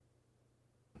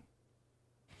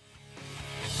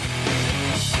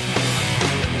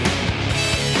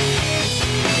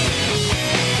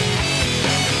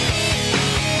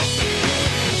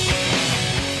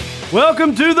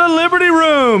Welcome to the Liberty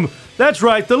Room. That's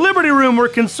right, the Liberty Room, where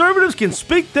conservatives can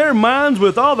speak their minds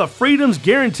with all the freedoms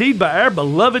guaranteed by our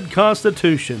beloved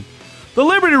Constitution. The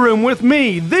Liberty Room with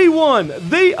me, the one,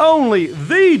 the only,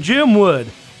 the Jim Wood.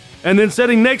 And then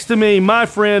sitting next to me, my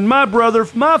friend, my brother,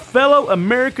 my fellow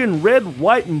American red,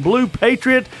 white, and blue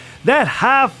patriot, that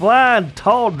high-flying,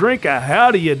 tall drink of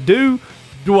how do you do,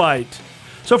 Dwight.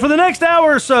 So for the next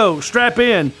hour or so, strap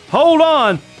in, hold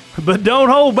on, but don't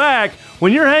hold back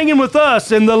when you're hanging with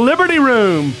us in the Liberty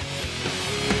Room.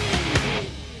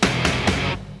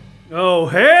 Oh,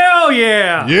 hell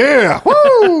yeah! Yeah!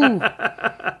 Woo!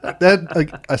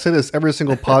 I say this every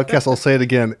single podcast. I'll say it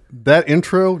again. That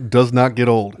intro does not get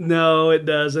old. No, it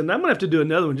doesn't. I'm going to have to do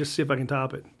another one just to see if I can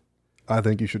top it. I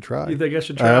think you should try. You think I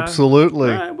should try? Absolutely.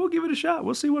 All right, we'll give it a shot.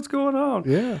 We'll see what's going on.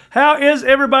 Yeah. How is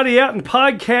everybody out in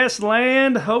podcast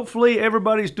land? Hopefully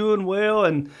everybody's doing well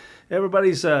and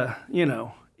everybody's,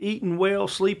 eating well,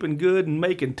 sleeping good, and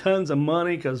making tons of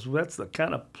money, because that's the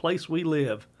kind of place we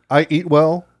live. I eat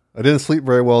well. I didn't sleep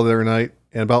very well the other night.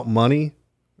 And about money,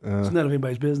 it's none of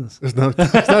anybody's business. It's not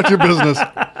your business.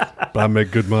 But I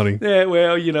make good money. Yeah,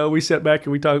 well, we sat back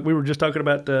and we were just talking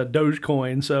about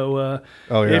dogecoin. So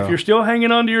if you're still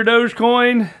hanging on to your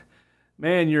dogecoin,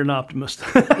 man, you're an optimist.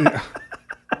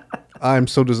 I'm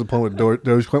so disappointed with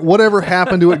Dogecoin. Whatever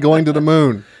happened to it going to the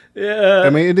moon? Yeah, I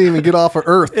mean, it didn't even get off of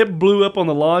Earth. It blew up on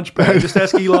the launch pad. Just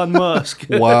ask Elon Musk.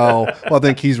 Wow. Well, I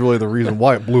think he's really the reason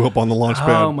why it blew up on the launch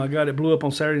pad. Oh, my God. It blew up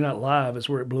on Saturday Night Live. Is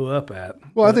where it blew up at.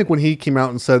 Well, I think when he came out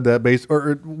and said that,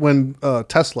 when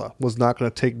Tesla was not going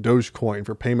to take Dogecoin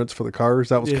for payments for the cars,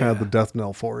 that was kind of the death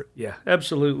knell for it. Yeah,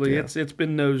 absolutely. Yeah. It's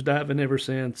been nosediving ever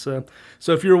since. So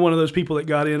if you're one of those people that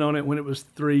got in on it when it was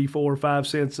 3, 4, 5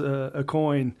 cents a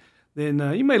coin, then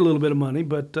you made a little bit of money.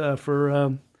 But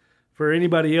for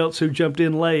anybody else who jumped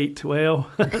in late,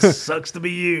 well, sucks to be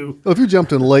you. Well, if you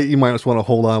jumped in late, you might just want to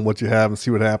hold on what you have and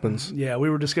see what happens. Yeah, we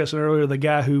were discussing earlier the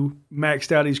guy who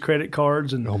maxed out his credit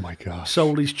cards and oh my gosh,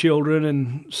 sold his children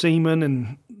and semen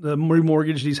and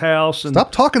remortgaged his house. And,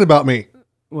 stop talking about me.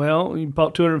 Well, he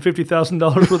bought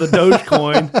 $250,000 worth of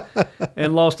Dogecoin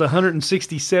and lost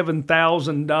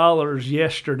 $167,000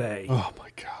 yesterday. Oh my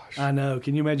gosh. I know.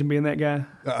 Can you imagine being that guy?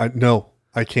 No.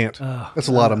 I can't. That's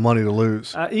a lot of money to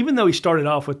lose. Even though he started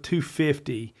off with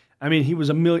 $250, I mean, he was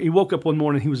he woke up one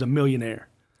morning, he was a millionaire.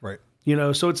 Right.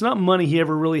 So it's not money he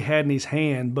ever really had in his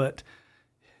hand, but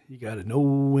you got to know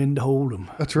when to hold them.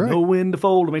 That's right. Know when to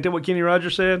fold them. Ain't that what Kenny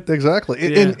Rogers said? Exactly.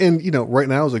 Yeah. And right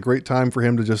now is a great time for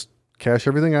him to just cash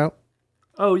everything out.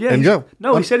 Oh, yeah. And go.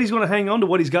 No, he said he's going to hang on to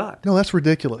what he's got. No, that's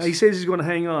ridiculous. He says he's going to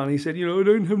hang on. He said, I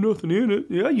didn't have nothing in it.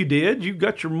 Yeah, you did. You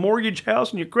got your mortgage, house,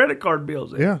 and your credit card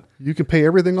bills in. Yeah, you can pay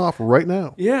everything off right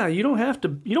now. Yeah, you don't have to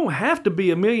be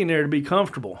a millionaire to be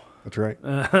comfortable. That's right.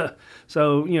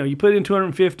 So, you put in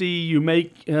 $250, you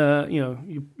make, what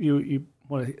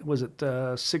was it,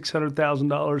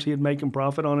 $600,000 he'd make in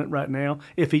profit on it right now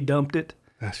if he dumped it.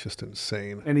 That's just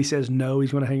insane. And he says no,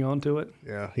 he's going to hang on to it.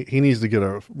 Yeah, he needs to get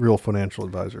a real financial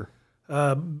advisor.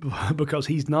 Because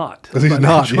he's not. Because he's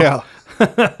not, yeah.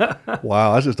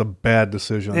 Wow, that's just a bad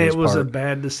decision on his part. It was a part.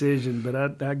 bad decision, but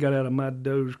I got out of my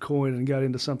Dogecoin and got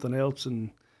into something else,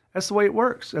 and that's the way it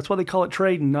works. That's why they call it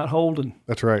trading, not holding.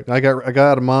 That's right. I got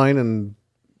out of mine and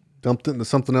dumped it into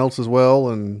something else as well,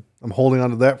 and I'm holding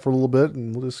on to that for a little bit,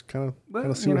 and we'll just kind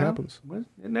of see what happens. Well,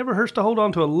 it never hurts to hold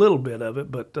on to a little bit of it,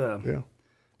 but yeah.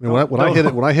 When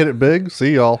I hit it big,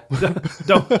 see y'all.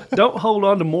 don't hold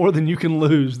on to more than you can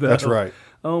lose, though. That's right.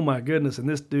 Oh my goodness! And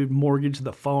this dude mortgaged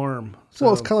the farm. So.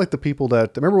 Well, it's kind of like the people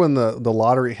that remember when the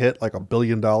lottery hit like $1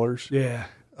 billion. Yeah.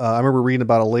 I remember reading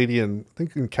about a lady in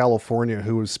California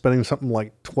who was spending something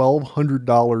like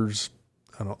 $1,200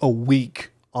 a week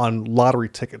on lottery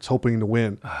tickets, hoping to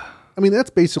win. I mean,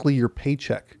 that's basically your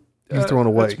paycheck you're throwing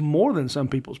away. That's more than some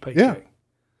people's paycheck. Yeah.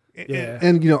 Yeah.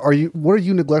 And what are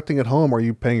you neglecting at home? Are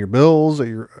you paying your bills?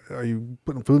 Are you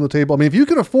putting food on the table? I mean, if you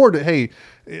can afford it, hey,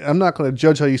 I'm not going to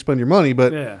judge how you spend your money,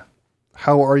 but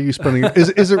how are you spending it?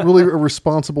 Is it really a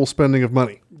responsible spending of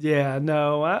money? Yeah,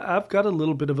 no, I've got a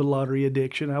little bit of a lottery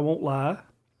addiction. I won't lie.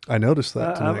 I noticed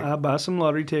that tonight. I buy some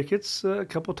lottery tickets a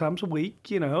couple of times a week,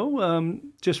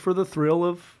 just for the thrill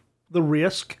of the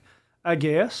risk, I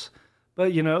guess.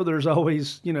 But, there's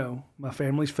always, my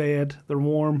family's fed, they're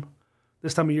warm.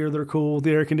 This time of year, they're cool.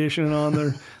 The air conditioning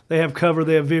on. They have cover.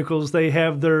 They have vehicles. They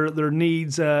have their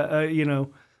needs. The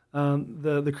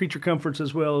creature comforts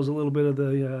as well as a little bit of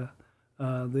the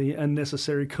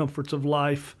unnecessary comforts of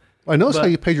life. I noticed how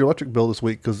you paid your electric bill this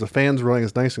week because the fan's running.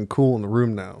 It's nice and cool in the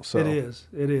room now. So it is.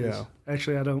 Yeah.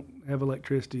 Actually, I don't have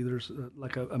electricity. There's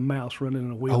like a mouse running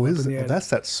in a wheel. Oh, is it? That's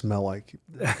that smell like.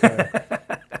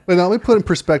 But now let me put in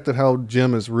perspective how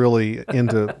Jim is really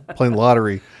into playing the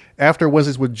lottery. After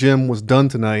Wednesdays with Jim was done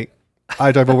tonight,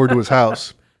 I drive over to his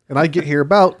house, and I get here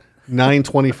about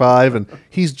 9:25, and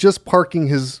he's just parking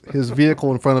his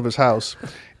vehicle in front of his house,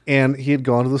 and he had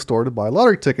gone to the store to buy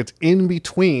lottery tickets in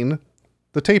between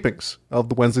the tapings of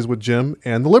the Wednesdays with Jim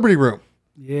and the Liberty Room.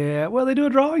 Yeah, well, they do a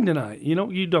drawing tonight. You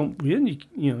don't win.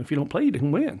 If you don't play, you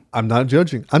didn't win. I'm not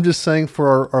judging. I'm just saying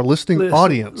for our listening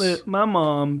audience. My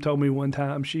mom told me one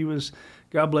time, she was,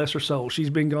 God bless her soul, she's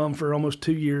been gone for almost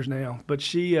 2 years now, but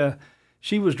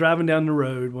she was driving down the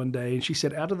road one day, and she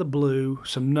said, out of the blue,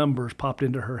 some numbers popped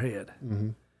into her head. Mm-hmm.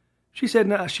 She said,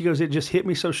 no, she goes, it just hit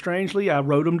me so strangely, I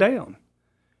wrote them down.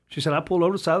 She said, I pulled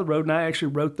over to the side of the road, and I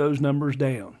actually wrote those numbers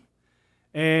down.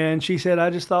 And she said, I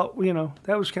just thought,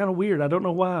 that was kind of weird. I don't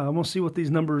know why. I want to see what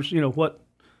these numbers,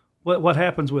 what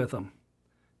happens with them.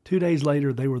 2 days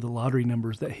later, they were the lottery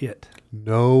numbers that hit.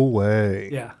 No way.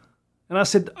 Yeah. And I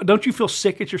said, don't you feel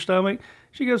sick at your stomach?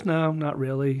 She goes, no, not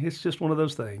really. It's just one of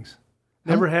those things.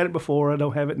 Never had it before. I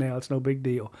don't have it now. It's no big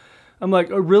deal. I'm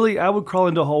like, oh, really? I would crawl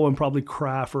into a hole and probably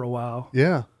cry for a while.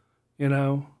 Yeah.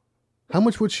 How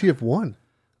much would she have won?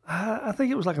 I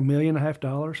think it was like $1.5 million,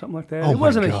 something like that. It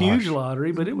wasn't a huge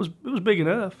lottery, but it was big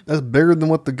enough. That's bigger than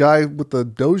what the guy with the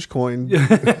dogecoin,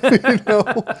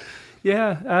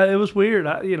 Yeah, it was weird.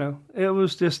 It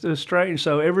was just strange.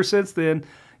 So ever since then,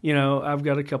 I've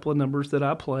got a couple of numbers that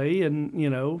I play, and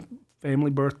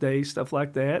family birthdays, stuff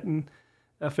like that, and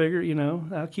I figure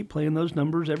I'll keep playing those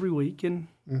numbers every week, and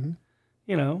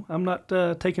I'm not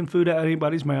taking food out of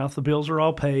anybody's mouth. The bills are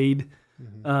all paid.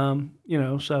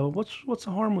 Mm-hmm. So what's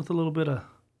the harm with a little bit of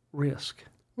risk?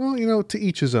 Well, to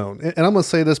each his own. And I'm going to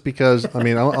say this because, I've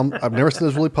never said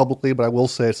this really publicly, but I will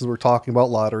say it since we're talking about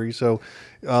lottery. So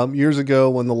years ago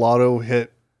when the lotto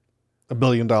hit $1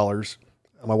 billion,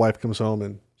 my wife comes home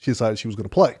and she decided she was going to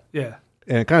play. Yeah.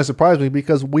 And it kind of surprised me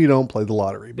because we don't play the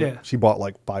lottery. But she bought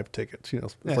like 5 tickets.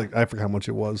 It's like, I forgot how much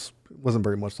it was. It wasn't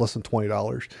very much, less than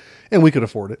 $20. And we could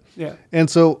afford it. Yeah. And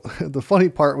so the funny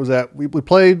part was that we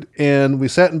played and we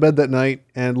sat in bed that night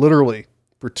and literally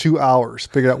for 2 hours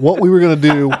figured out what we were going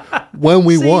to do when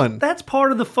we won. That's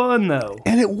part of the fun, though.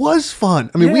 And it was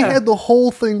fun. We had the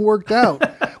whole thing worked out.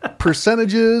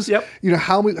 Percentages,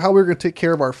 how we were going to take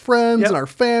care of our friends and our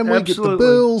family, get the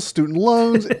bills, student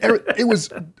loans. It was,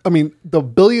 the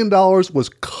 $1 billion was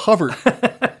covered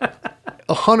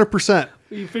 100%.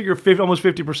 You figure almost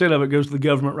 50% of it goes to the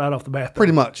government right off the bat.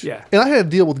 Pretty much. Yeah. And I had a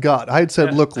deal with God. I had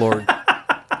said, look, Lord,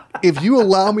 if you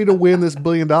allow me to win this $1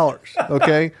 billion,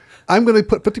 okay, I'm going to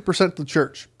put 50% to the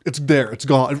church. It's there. It's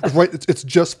gone. It's right. It's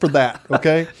just for that.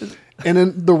 Okay. And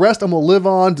then the rest I'm going to live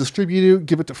on, distribute it,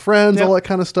 give it to friends, all that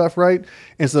kind of stuff. Right.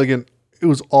 And so again, it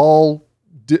was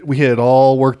we had it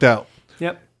all worked out.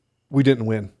 Yep. We didn't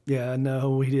win. Yeah,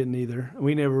 no, we didn't either. I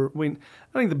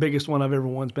think the biggest one I've ever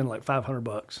won has been like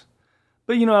 $500.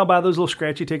 But I'll buy those little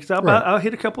scratchy tickets. I'll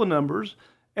hit a couple of numbers,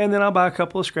 and then I'll buy a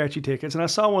couple of scratchy tickets. And I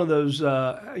saw one of those,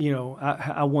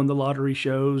 I won the lottery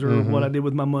shows, or what I did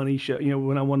with my money show,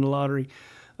 when I won the lottery.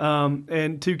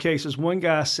 And 2 cases. One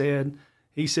guy said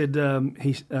he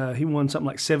won something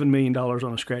like $7 million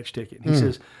on a scratch ticket. He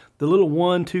says the little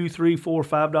 $1, $2, $3,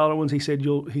 $4, $5 ones. He said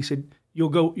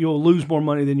you'll lose more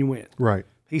money than you win. Right.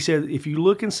 He said if you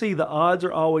look and see, the odds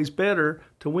are always better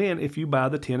to win if you buy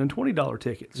the $10 and $20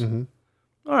 tickets. Mm-hmm.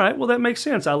 All right, well, that makes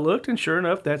sense. I looked, and sure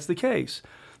enough, that's the case.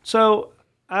 So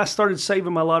I started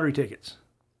saving my lottery tickets.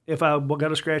 If I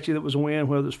got a scratchy that was a win,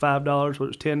 whether it was $5, whether it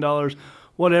was $10,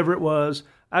 whatever it was,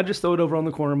 I just throw it over on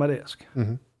the corner of my desk.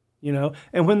 Mm-hmm.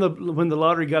 And when the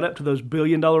lottery got up to those $1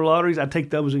 billion lotteries, I'd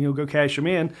take those and go cash them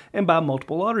in and buy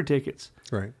multiple lottery tickets.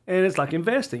 Right. And it's like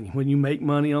investing. When you make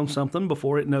money on something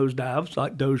before it nosedives,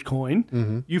 like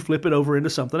dogecoin, you flip it over into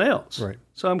something else. Right.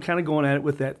 So I'm kind of going at it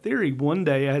with that theory. One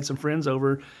day I had some friends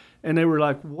over, and they were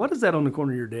like, "What is that on the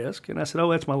corner of your desk?" And I said,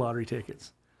 "Oh, that's my lottery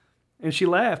tickets." And she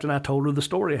laughed, and I told her the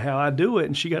story of how I do it,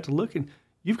 and she got to looking.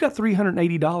 You've got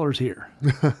 $380 here.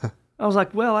 I was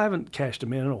like, well, I haven't cashed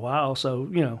them in a while, so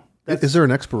Is there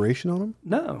an expiration on them?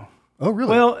 No. Oh, really?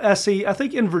 Well, I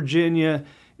think in Virginia,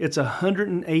 it's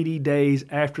 180 days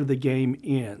after the game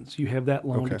ends. You have that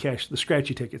long to cash the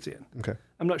scratchy tickets in. Okay.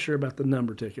 I'm not sure about the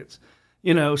number tickets.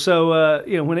 So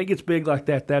when it gets big like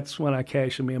that, that's when I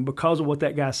cash them in because of what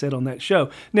that guy said on that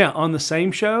show. Now, on the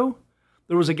same show,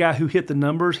 there was a guy who hit the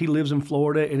numbers. He lives in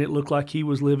Florida, and it looked like he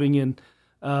was living in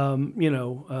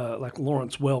like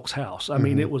Lawrence Welk's house. I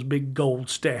mean, it was big gold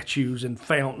statues and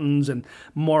fountains and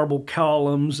marble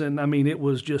columns. And I mean, it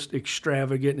was just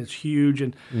extravagant and it's huge.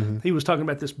 And he was talking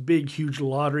about this big, huge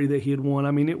lottery that he had won.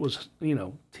 I mean, it was,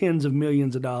 tens of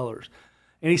millions of dollars.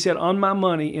 And he said, on my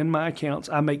money, in my accounts,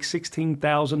 I make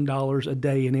 $16,000 a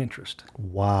day in interest.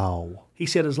 Wow. He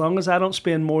said, as long as I don't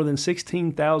spend more than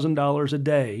 $16,000 a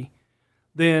day,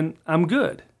 then I'm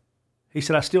good. He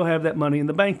said, I still have that money in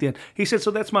the bank then. He said,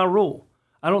 so that's my rule.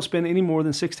 I don't spend any more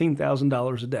than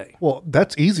 $16,000 a day. Well,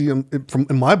 that's easy in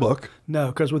my book. No,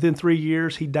 because within 3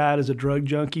 years, he died as a drug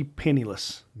junkie,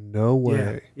 penniless. No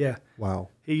way. Yeah. Wow.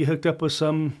 He hooked up with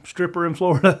some stripper in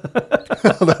Florida.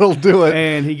 That'll do it.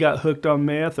 And he got hooked on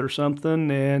meth or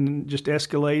something and just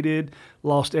escalated,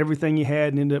 lost everything he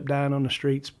had, and ended up dying on the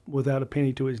streets without a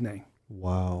penny to his name.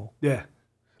 Wow. Yeah.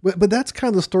 But that's kind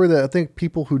of the story that I think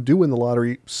people who do win the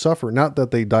lottery suffer. Not that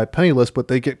they die penniless, but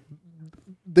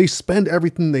they spend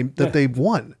everything they've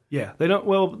won. Yeah, they don't.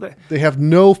 Well, they have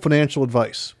no financial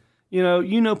advice. You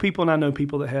know people, and I know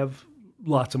people that have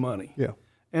lots of money. Yeah.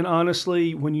 And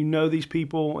honestly, when you know these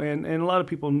people, and a lot of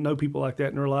people know people like that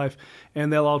in their life,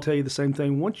 and they'll all tell you the same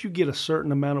thing. Once you get a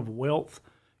certain amount of wealth,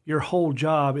 your whole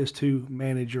job is to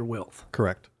manage your wealth.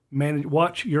 Correct.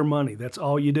 Watch your money. That's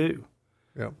all you do.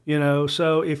 Yeah.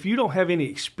 So if you don't have any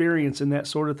experience in that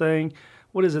sort of thing,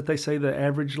 what is it they say the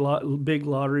average big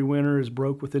lottery winner is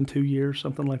broke within 2 years,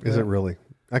 something like that? Is it really?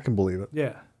 I can believe it.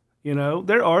 Yeah.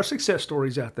 There are success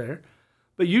stories out there,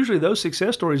 but usually those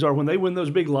success stories are when they win those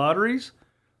big lotteries,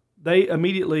 they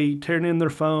immediately turn in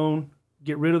their phone,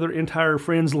 get rid of their entire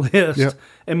friends list,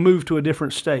 and move to a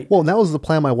different state. Well, that was the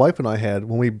plan my wife and I had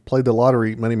when we played the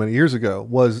lottery many, many years ago,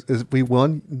 is if we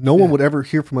won, no one would ever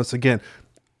hear from us again.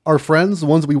 Our friends, the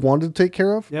ones we wanted to take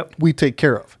care of, we take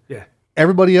care of. Yeah.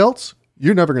 Everybody else,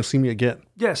 you're never going to see me again.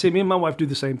 Yeah, see, me and my wife do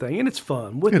the same thing, and it's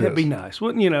fun. Wouldn't that be nice?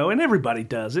 Wouldn't and everybody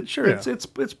does it. Sure,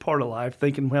 it's part of life,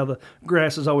 thinking how the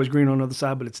grass is always green on the other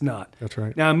side, but it's not. That's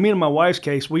right. Now, me and my wife's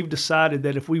case, we've decided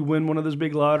that if we win one of those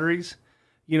big lotteries,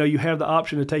 you have the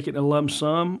option to take it in a lump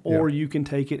sum, or you can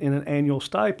take it in an annual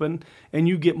stipend, and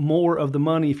you get more of the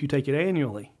money if you take it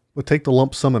annually. We'll take the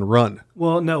lump sum and run.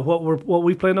 Well, no, what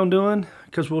we plan on doing,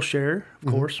 because we'll share,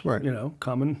 of course, right.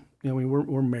 Common.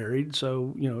 We're married,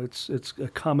 so it's a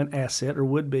common asset, or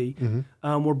would be.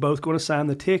 Mm-hmm. We're both going to sign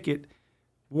the ticket.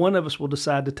 One of us will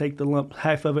decide to take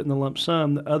half of it in the lump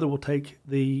sum. The other will take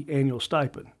the annual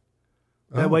stipend.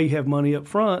 That way, you have money up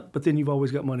front, but then you've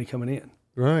always got money coming in.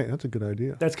 Right, that's a good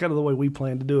idea. That's kind of the way we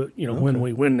plan to do it. When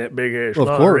we win that big ass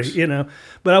lottery. Of course.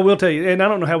 But I will tell you, and I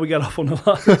don't know how we got off on the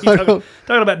lottery.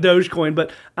 talking about dogecoin,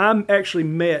 but I'm actually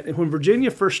met when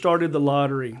Virginia first started the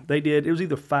lottery. It was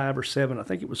either 5 or 7. I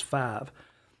think it was 5.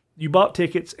 You bought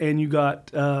tickets, and you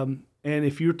got, and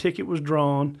if your ticket was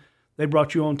drawn, they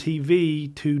brought you on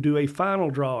TV to do a final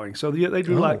drawing. So they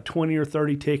drew like 20 or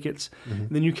 30 tickets.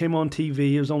 Mm-hmm. Then you came on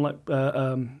TV. It was on like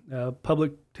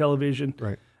public television.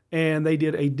 Right. And they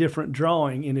did a different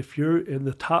drawing, and if you're in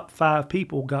the top 5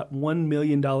 people got $1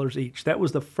 million each. That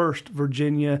was the first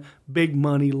Virginia big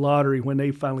money lottery when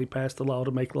they finally passed the law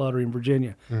to make lottery in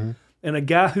Virginia. Mm-hmm. And a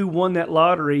guy who won that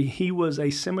lottery, he was a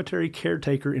cemetery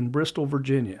caretaker in Bristol,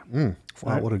 Virginia. Wow,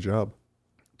 right? What a job.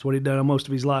 That's what he'd done most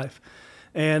of his life.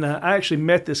 And I actually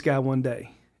met this guy one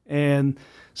day, and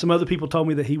some other people told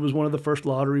me that he was one of the first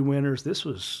lottery winners. This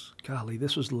was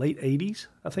late 80s,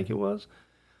 I think it was.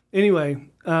 Anyway,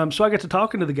 so I got to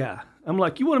talking to the guy. I'm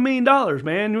like, you won $1 million,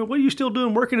 man. What are you still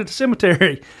doing working at the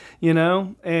cemetery?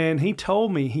 And he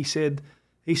told me, he said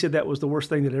that was the worst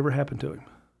thing that ever happened to him.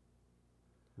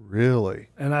 Really?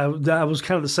 And I was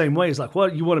kind of the same way. It's like,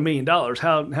 what, you won $1 million?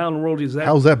 How in the world is that?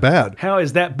 How's that bad? How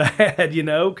is that bad,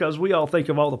 because we all think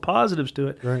of all the positives to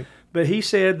it. Right. But he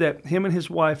said that him and his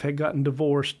wife had gotten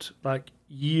divorced like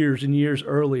years and years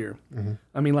earlier. Mm-hmm.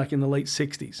 I mean, like in the late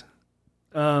 60s.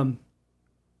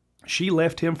 She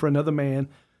left him for another man,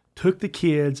 took the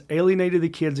kids, alienated the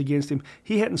kids against him.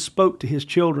 He hadn't spoke to his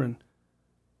children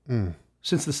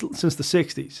since the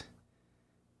 60s.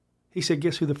 He said,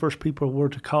 guess who the first people were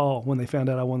to call when they found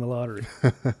out I won the lottery?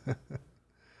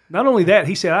 Not only that,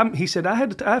 he said, I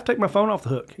have to take my phone off the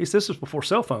hook. This was before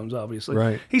cell phones, obviously.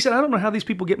 Right. He said, I don't know how these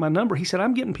people get my number. He said,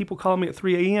 I'm getting people calling me at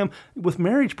 3 a.m. with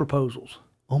marriage proposals.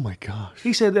 Oh, my gosh.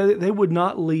 He said that they would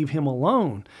not leave him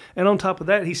alone. And on top of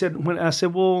that, he said, when I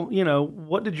said, well,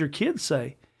 what did your kids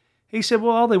say? He said,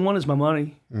 well, all they want is my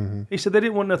money. Mm-hmm. He said, they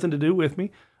didn't want nothing to do with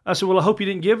me. I said, well, I hope you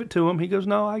didn't give it to them. He goes,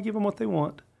 no, I give them what they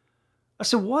want. I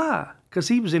said, why? Because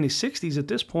he was in his 60s at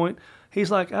this point. He's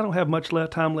like, I don't have much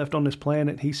time left on this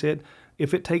planet. He said,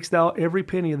 if it takes out every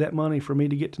penny of that money for me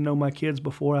to get to know my kids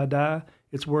before I die,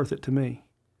 it's worth it to me.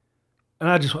 And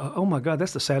I just, oh my God,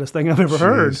 that's the saddest thing I've ever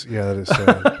heard. Yeah, that is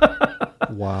sad.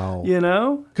 Wow.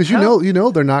 Because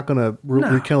they're not going to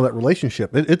rekindle that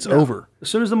relationship. It's over. As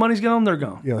soon as the money's gone, they're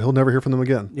gone. Yeah, he'll never hear from them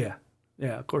again. Yeah.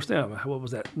 Of course, what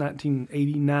was that,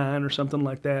 1989 or something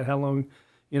like that? How long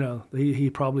he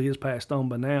probably is passed on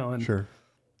by now. And Sure.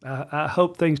 I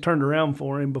hope things turned around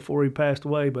for him before he passed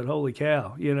away, but holy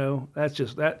cow, that's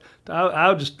just that.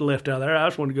 I just left out there. I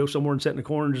just wanted to go somewhere and sit in the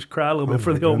corner and just cry a little bit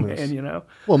for the old man,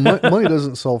 Well, money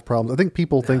doesn't solve problems. I think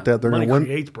people think that they're going to win.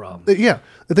 Money creates problems. Yeah.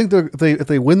 I think if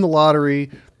they win the lottery,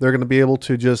 they're going to be able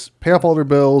to just pay off all their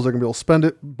bills. They're going to be able to spend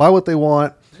it, buy what they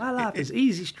want. My life is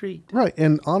easy street. Right.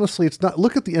 And honestly, it's not.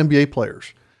 Look at the NBA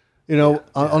players.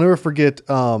 I'll never forget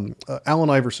Allen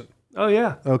Iverson. Oh,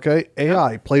 yeah. Okay.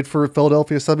 AI played for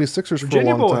Philadelphia 76ers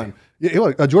Virginia for a long time.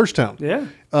 Yeah, Georgetown. Yeah.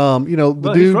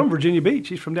 Dude, he's from Virginia Beach.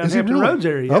 He's from down Hampton Roads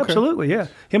area. Okay. Absolutely, yeah.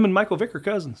 Him and Michael Vick are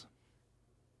cousins.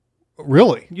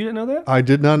 Really? You didn't know that? I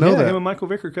did not know that. Him and Michael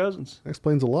Vick are cousins. That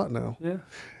explains a lot now. Yeah.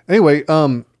 Anyway,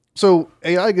 so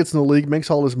AI gets in the league, makes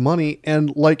all this money,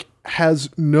 and has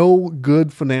no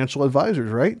good financial advisors,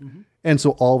 right? Mm-hmm. And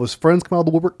so all of his friends come out of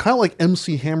the woodwork, kind of like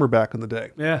MC Hammer back in the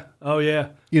day. Yeah. Oh, yeah.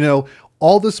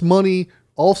 All this money.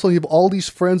 Also, you have all these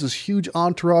friends, this huge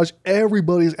entourage.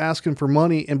 Everybody's asking for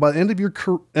money, and by the end of your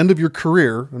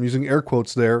career, I'm using air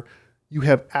quotes there, you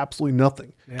have absolutely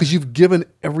nothing because you've given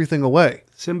everything away.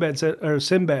 Sinbad,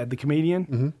 the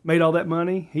comedian, made all that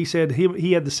money. He said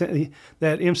he had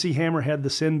that MC Hammer had the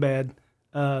Sinbad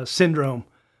syndrome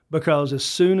because as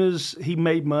soon as he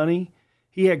made money,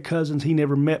 he had cousins he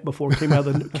never met before came out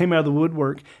of the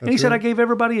woodwork, and he said, "I gave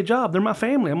everybody a job. They're my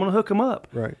family. I'm going to hook them up."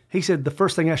 Right. He said the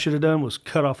first thing I should have done was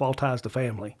cut off all ties to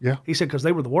family. Yeah. He said because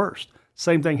they were the worst.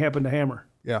 Same thing happened to Hammer.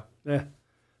 Yeah. Yeah.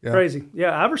 Crazy.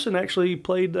 Yeah. Iverson actually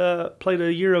played a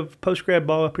year of post grad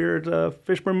ball up here at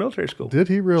Fishburne Military School. Did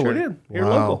he really? Sure did. Here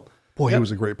Wow. local. Boy, he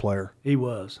was a great player. He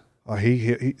was.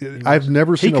 I've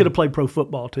never seen. He could have played pro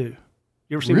football too.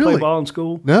 You ever seen him play ball in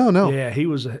school? No. Yeah, he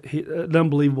was an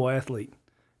unbelievable athlete.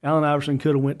 Allen Iverson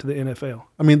could have went to the NFL.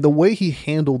 I mean, the way he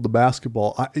handled the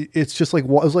basketball, it's just it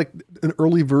was like an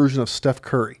early version of Steph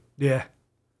Curry. Yeah.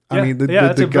 I mean, the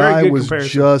guy was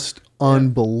just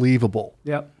unbelievable.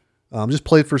 Yep. Just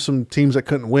played for some teams that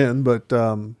couldn't win, but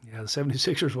the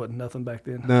 76ers wasn't nothing back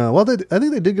then. No, well, I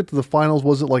think they did get to the finals.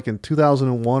 Was it like in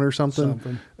 2001 or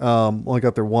something? Only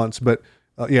got there once, but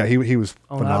he was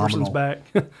phenomenal. Iverson's back.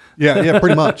 yeah,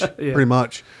 pretty much, pretty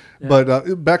much. Yeah.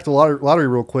 But back to the lottery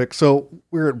real quick. So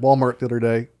we were at Walmart the other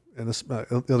day, and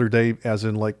the other day, as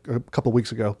in like a couple of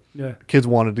weeks ago. Yeah, kids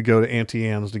wanted to go to Auntie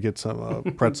Anne's to get some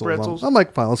pretzels. I'm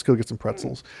like, fine, let's go get some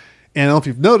pretzels. And I don't know if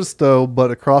you've noticed though,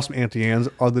 but across from Auntie Anne's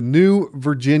are the new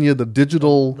Virginia, the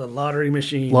lottery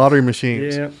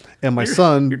machines. Yeah, and my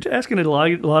son, you're asking a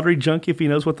lottery junkie if he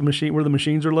knows where the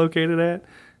machines are located at.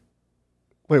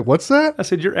 Wait, what's that? I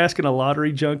said, you're asking a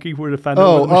lottery junkie where to find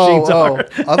out where the machines are.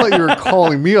 I thought you were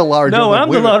calling me a lottery junkie. No, I'm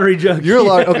the lottery junkie. You're a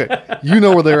lottery. Okay. You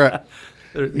know where they're at.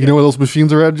 You know where those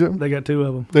machines are at, Jim? They got 2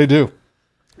 of them. They do.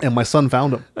 And my son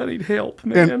found them. I need help,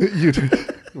 man. And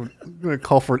I'm going to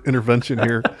call for an intervention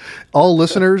here. All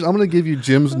listeners, I'm going to give you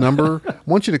Jim's number. I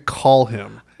want you to call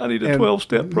him. I need a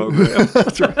 12-step program.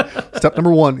 That's right. Step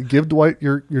number 1, give Dwight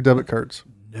your debit cards.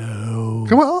 No.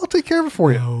 Come on, I'll take care of it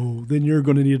for you. No, then you're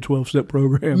going to need a 12-step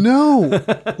program. No.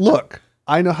 Look,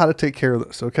 I know how to take care of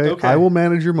this, okay? I will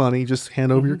manage your money. Just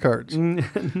hand over your cards.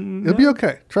 It'll be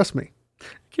okay. Trust me.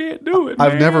 Can't do it,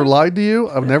 I've never lied to you.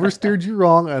 I've never steered you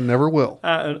wrong. I never will.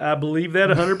 I believe that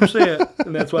 100%.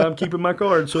 And that's why I'm keeping my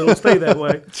cards, so it'll stay that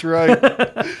way. That's right.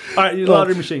 All right, these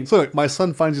lottery machines. So my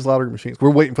son finds these lottery machines.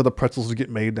 We're waiting for the pretzels to get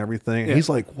made and everything. And he's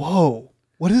like, whoa,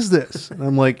 what is this? And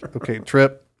I'm like, okay,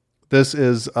 Trip. This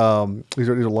is these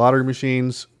are lottery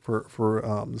machines for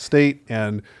the state,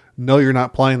 and no, you're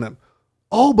not playing them.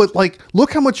 Oh, but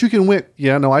look how much you can win.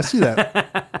 Yeah, no, I see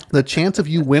that. The chance of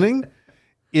you winning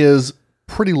is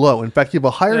pretty low. In fact, you have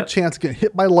a higher chance of getting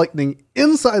hit by lightning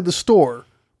inside the store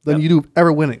than you do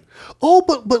ever winning. Oh,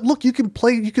 but look, you can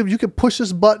play. You can push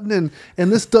this button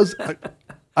and this does.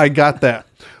 I got that.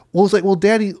 Well, it's like, well,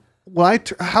 Daddy,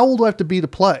 how old do I have to be to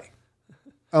play?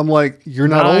 I'm like, you're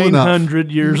not old enough. 900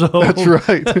 years old. That's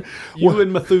right. You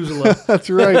and Methuselah. That's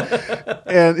right.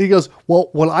 And he goes, well,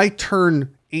 when I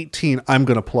turn 18, I'm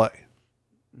going to play.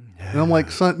 And I'm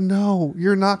like, son, no,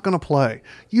 you're not going to play.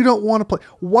 You don't want to play.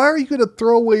 Why are you going to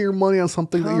throw away your money on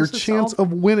something that your chance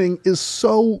of winning is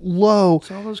so low?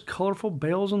 It's all those colorful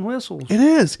bells and whistles. It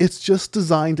is. It's just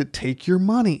designed to take your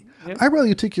money. Yep. I'd rather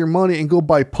you take your money and go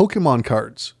buy Pokemon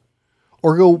cards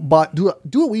or go do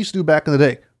what we used to do back in the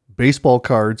day. Baseball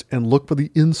cards and look for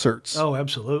the inserts. Oh,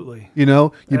 absolutely.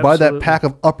 You buy that pack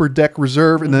of Upper Deck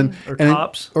Reserve and then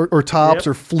Tops or Tops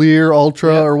or Fleer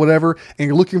Ultra or whatever, and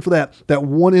you're looking for that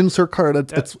one insert card.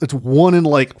 It's one in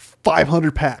like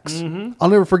 500 packs. Mm-hmm. I'll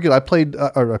never forget.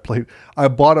 I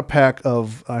bought a pack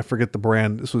of, I forget the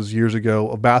brand. This was years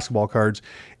ago, of basketball cards,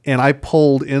 and I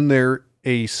pulled in there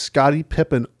a Scottie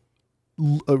Pippen,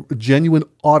 a genuine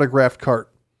autographed card.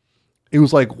 It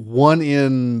was like 1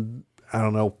 in, I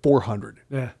don't know, 400.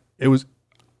 Yeah.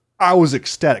 I was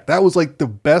ecstatic. That was like the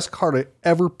best card I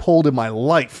ever pulled in my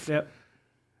life. Yep.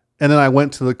 And then I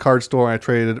went to the card store and I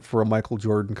traded it for a Michael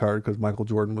Jordan card because Michael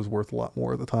Jordan was worth a lot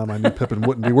more at the time. I knew Pippen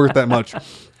wouldn't be worth that much.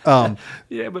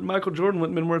 Yeah, but Michael Jordan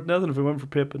wouldn't have been worth nothing if it wasn't for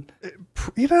Pippen.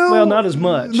 Well, not as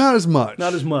much. Not as much.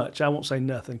 Not as much. I won't say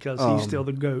nothing because he's still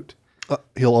the GOAT.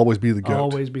 He'll always be the GOAT.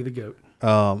 Always be the GOAT.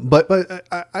 But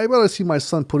I want to see my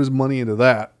son put his money into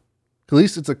that. At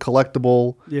least it's a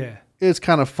collectible. Yeah. It's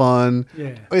kind of fun.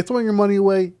 Yeah. Are you throwing your money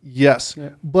away? Yes. Yeah.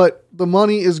 But the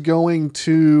money is going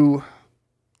to...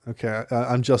 Okay,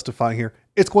 I'm justifying here.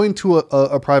 It's going to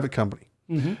a private company,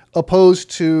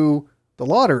 opposed to the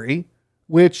lottery,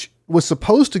 which was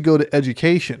supposed to go to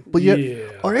education. But yet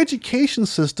our education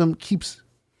system keeps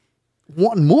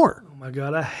wanting more. Oh, my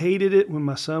God. I hated it when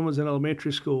my son was in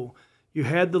elementary school. You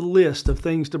had the list of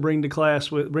things to bring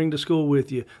to school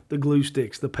with you, the glue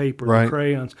sticks, the paper, the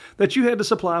crayons, that you had to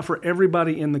supply for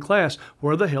everybody in the class.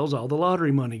 Where the hell's all the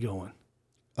lottery money going?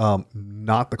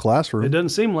 Not the classroom. It doesn't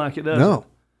seem like it, does it? No.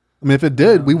 I mean, if it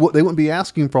did, they wouldn't be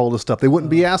asking for all this stuff. They wouldn't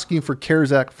be asking for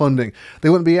CARES Act funding. They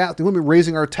wouldn't be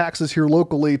raising our taxes here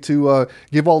locally to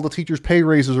give all the teachers pay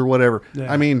raises or whatever.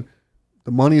 Yeah. I mean, the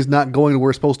money is not going to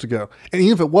where it's supposed to go. And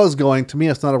even if it was going, to me,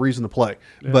 it's not a reason to play.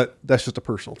 Yeah. But that's just a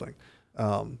personal thing.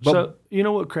 So you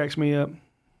know what cracks me up?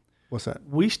 What's that?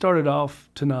 We started off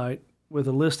tonight with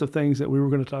a list of things that we were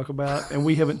going to talk about, and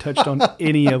we haven't touched on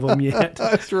any of them yet.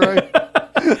 That's right.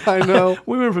 I know.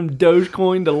 We went from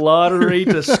dogecoin to lottery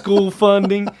to school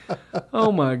funding.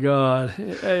 Oh my God!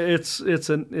 I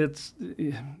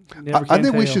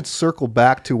think we should circle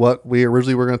back to what we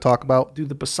originally were going to talk about. Do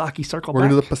the Pisaki circle. We're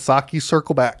going to do the Pisaki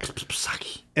circle back.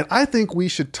 Pisaki. And I think we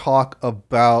should talk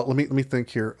about. Let me think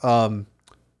here.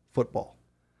 Football.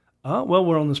 Well,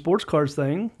 we're on the sports cards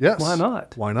thing. Yes. Why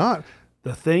not? Why not?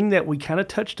 The thing that we kind of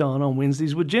touched on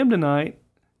Wednesdays with Jim tonight.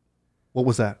 What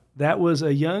was that? That was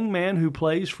a young man who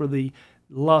plays for the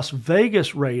Las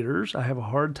Vegas Raiders. I have a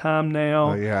hard time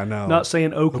now. Oh, yeah, I know. Not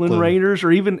saying Oakland Raiders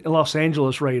or even Los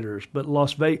Angeles Raiders, but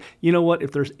Las Vegas. You know what?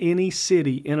 If there's any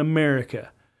city in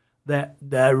America that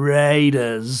the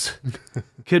Raiders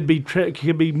could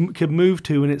move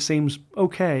to, and it seems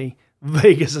okay,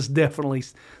 Vegas is definitely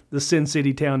the Sin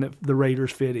City town that the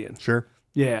Raiders fit in. Sure.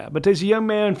 Yeah, but there's a young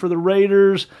man for the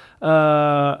Raiders.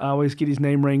 I always get his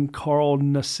name wrong. Carl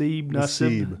Nassib,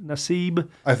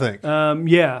 I think.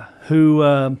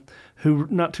 Who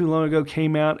not too long ago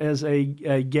came out as a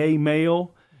gay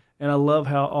male, and I love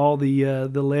how all the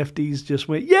lefties just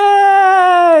went,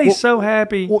 "Yay!" So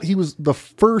happy. Well, he was the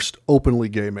first openly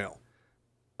gay male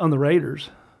on the Raiders.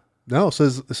 No, it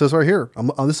says right here.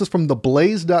 This is from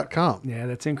theblaze.com. Yeah,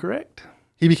 that's incorrect.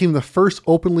 He became the first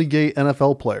openly gay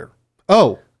NFL player.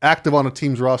 Oh, active on a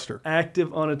team's roster.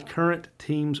 Active on a current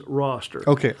team's roster.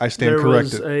 Okay, I stand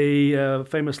corrected. There was a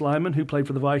famous lineman who played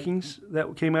for the Vikings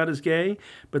that came out as gay,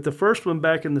 but the first one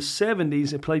back in the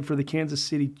 70s, it played for the Kansas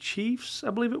City Chiefs, I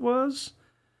believe it was.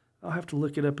 I'll have to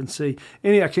look it up and see.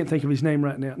 I can't think of his name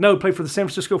right now. No, played for the San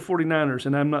Francisco 49ers,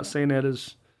 and I'm not saying that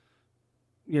as,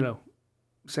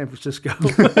 San Francisco.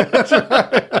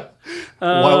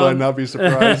 Why would I not be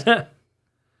surprised?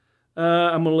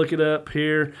 I'm going to look it up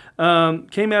here.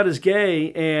 Came out as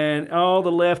gay, and all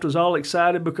the left was all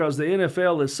excited because the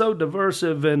NFL is so diverse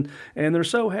and they're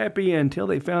so happy until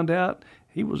they found out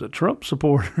he was a Trump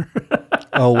supporter.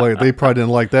 Oh, wait. They probably didn't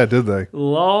like that, did they?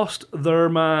 Lost their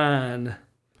mind.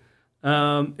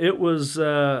 It was,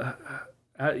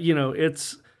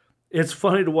 it's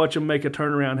funny to watch them make a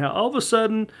turnaround. How all of a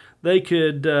sudden they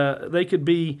could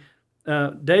be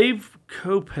Dave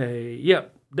Kopay.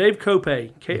 Yep. Dave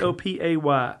Kopay,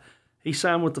 Kopay. He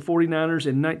signed with the 49ers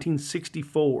in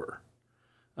 1964.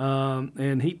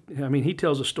 And he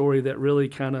tells a story that really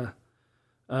kind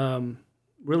of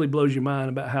really blows your mind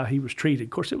about how he was treated. Of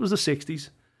course, it was the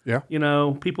 60s. Yeah.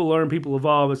 People learn, people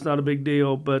evolve. It's not a big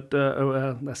deal, but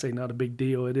I say not a big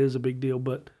deal. It is a big deal,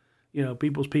 but,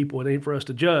 people's people. It ain't for us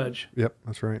to judge. Yep,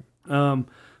 that's right.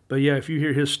 But, yeah, if you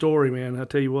hear his story, man, I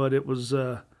tell you what, it was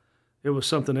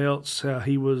something else, how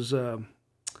he was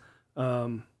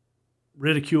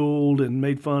ridiculed and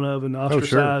made fun of and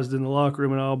ostracized in the locker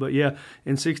room and all. But, yeah,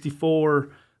 in 64,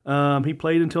 he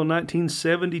played until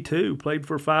 1972, played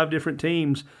for 5 different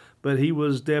teams, but he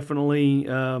was definitely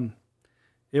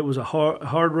it was a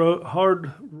hard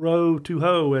row to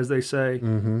hoe, as they say.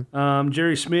 Mm-hmm.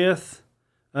 Jerry Smith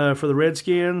for the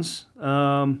Redskins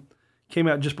came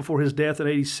out just before his death in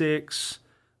 86.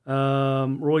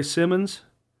 Roy Simmons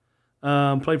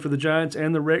played for the Giants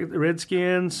and the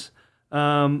Redskins.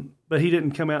 But he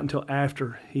didn't come out until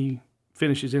after he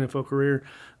finished his NFL career.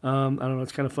 I don't know.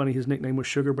 It's kind of funny. His nickname was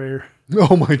Sugar Bear.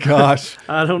 Oh my gosh!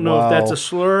 I don't know if that's a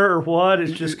slur or what.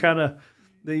 It's just kind of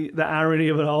the irony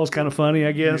of it all is kind of funny,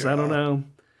 I guess. Yeah. I don't know.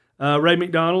 Ray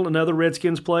McDonald, another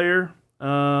Redskins player,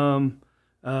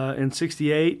 in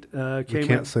 '68 we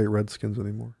can't say Redskins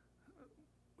anymore.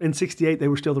 In '68, they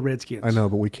were still the Redskins. I know,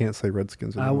 but we can't say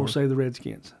Redskins anymore. I will say the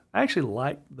Redskins. I actually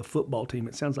like the football team.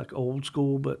 It sounds like old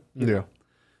school, but yeah.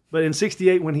 But in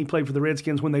 '68, when he played for the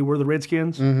Redskins, when they were the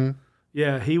Redskins,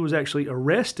 yeah, he was actually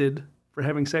arrested for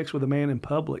having sex with a man in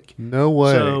public. No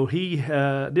way. So he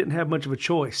didn't have much of a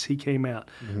choice. He came out.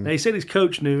 Now, he said his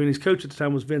coach knew, and his coach at the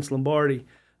time was Vince Lombardi.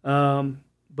 And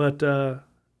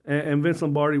Vince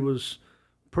Lombardi was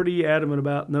pretty adamant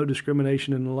about no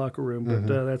discrimination in the locker room. But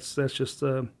that's just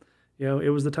it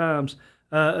was the times.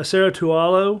 Sarah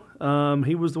Tualo,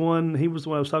 he was the one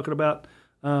I was talking about.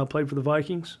 Played for the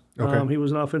Vikings. Okay. He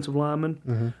was an offensive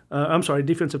lineman. I'm sorry,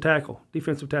 defensive tackle.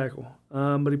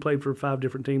 But he played for 5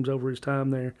 different teams over his time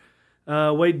there.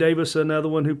 Wade Davis, another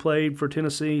one who played for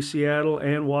Tennessee, Seattle,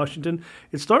 and Washington.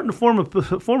 It's starting to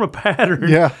form a pattern.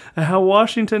 Yeah. How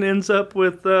Washington ends up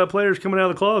with players coming out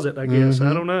of the closet, I guess.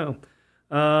 I don't know.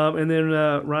 And then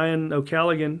Ryan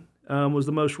O'Callaghan was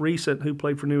the most recent who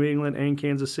played for New England and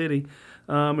Kansas City.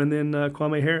 And then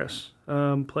Kwame Harris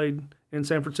played in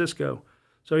San Francisco.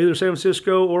 So either San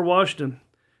Francisco or Washington.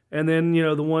 And then,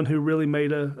 the one who really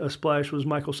made a splash was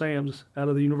Michael Sams out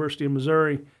of the University of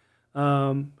Missouri,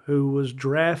 who was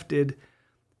drafted.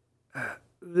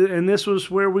 And this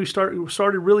was where we started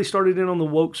in on the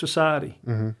woke society,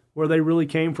 where they really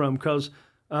came from, because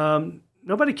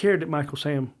nobody cared that Michael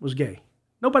Sam was gay.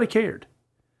 Nobody cared.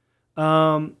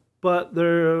 But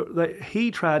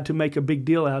he tried to make a big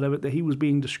deal out of it, that he was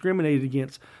being discriminated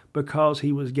against because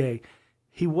he was gay.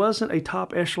 He wasn't a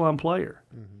top echelon player.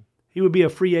 He would be a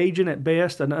free agent at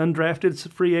best, an undrafted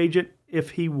free agent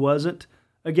if he wasn't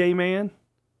a gay man.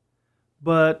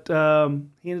 But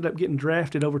he ended up getting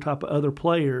drafted over top of other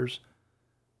players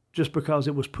just because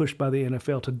it was pushed by the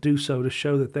NFL to do so, to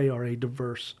show that they are a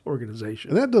diverse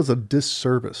organization. And that does a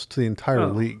disservice to the entire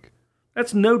league.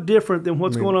 That's no different than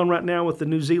what's going on right now with the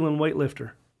New Zealand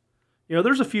weightlifter.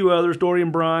 There's a few others,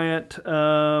 Dorian Bryant,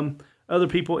 other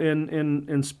people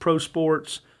in pro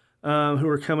sports who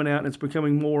are coming out, and it's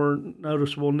becoming more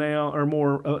noticeable now, or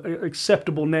more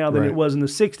acceptable now than it was in the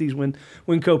 60s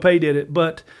when Cope did it.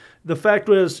 But the fact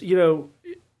was,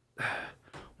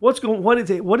 what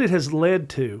it has led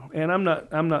to, and I'm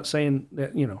not saying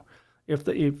that,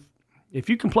 if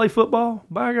you can play football,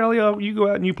 by golly, you go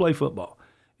out and you play football.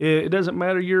 It doesn't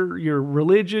matter your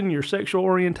religion, your sexual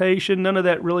orientation, none of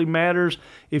that really matters.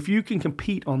 If you can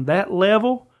compete on that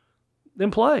level, then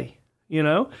play.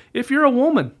 If you're a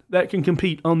woman that can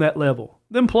compete on that level,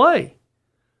 then play.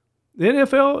 The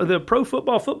NFL, the pro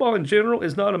football in general,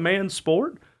 is not a man's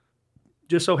sport.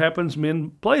 Just so happens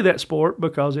men play that sport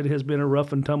because it has been a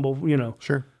rough and tumble,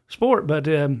 sport. But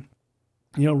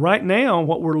right now,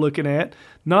 what we're looking at,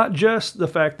 not just the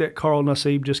fact that Carl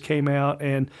Nassib just came out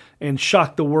and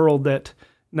shocked the world it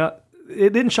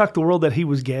didn't shock the world that he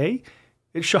was gay.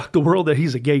 It shocked the world that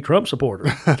he's a gay Trump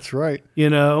supporter. That's right.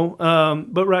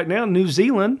 But right now, New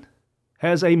Zealand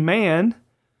has a man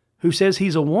who says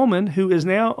he's a woman who is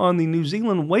now on the New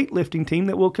Zealand weightlifting team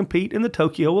that will compete in the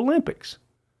Tokyo Olympics.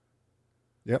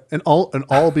 Yep, and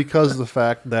all because of the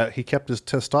fact that he kept his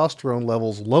testosterone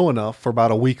levels low enough for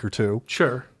about a week or two.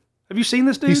 Sure. Have you seen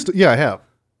this dude? Yeah, I have.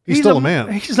 He's still a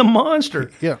man. He's a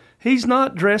monster. Yeah. He's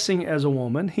not dressing as a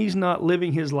woman. He's not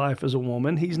living his life as a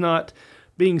woman. He's not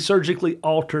being surgically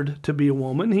altered to be a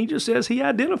woman. He just says he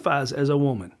identifies as a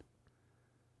woman.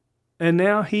 And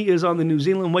now he is on the New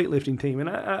Zealand weightlifting team. And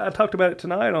I talked about it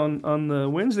tonight on the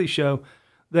Wednesday show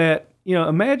that,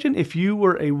 imagine if you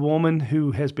were a woman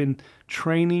who has been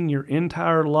training your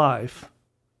entire life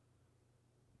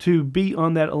to be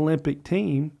on that Olympic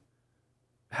team.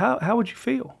 How would you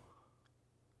feel?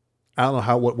 I don't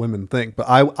know what women think, but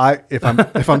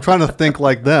if I'm trying to think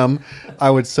like them,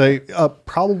 I would say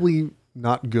probably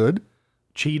not good.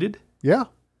 Cheated? Yeah.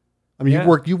 I mean,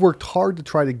 you've worked hard to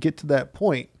try to get to that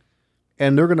point,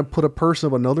 and they're going to put a person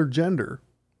of another gender,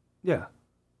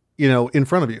 in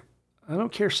front of you. I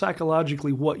don't care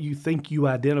psychologically what you think you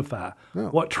identify,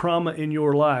 what trauma in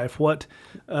your life, what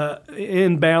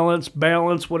imbalance,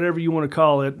 balance, whatever you want to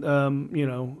call it.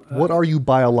 What are you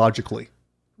biologically?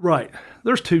 Right.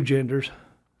 There's 2 genders.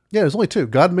 Yeah, there's only 2.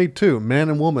 God made 2, man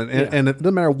and woman. And it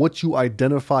doesn't matter what you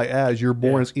identify as, you're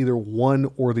born as either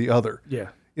one or the other. Yeah.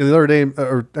 The other day,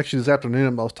 or actually this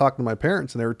afternoon, I was talking to my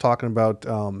parents, and they were talking about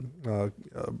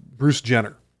Bruce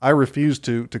Jenner. I refuse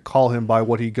to call him by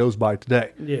what he goes by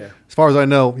today. Yeah. As far as I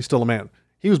know, he's still a man.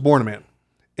 He was born a man.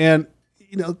 And,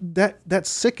 that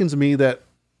sickens me that,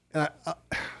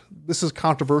 this is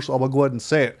controversial. I'll go ahead and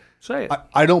say it. Say it.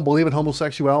 I don't believe in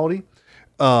homosexuality.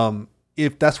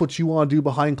 If that's what you want to do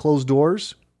behind closed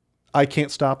doors, I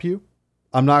can't stop you.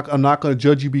 I'm not going to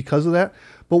judge you because of that.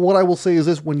 But what I will say is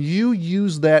this: when you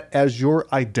use that as your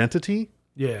identity,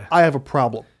 I have a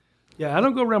problem. Yeah, I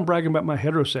don't go around bragging about my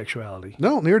heterosexuality.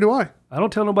 No, neither do I. I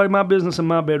don't tell nobody my business in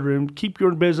my bedroom. Keep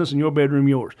your business in your bedroom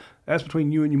yours. That's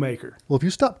between you and your maker. Well, if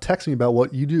you stop texting me about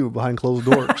what you do behind closed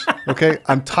doors, okay?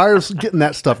 I'm tired of getting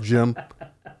that stuff, Jim.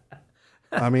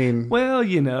 I mean... Well,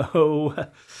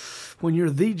 when you're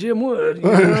the Jim Wood,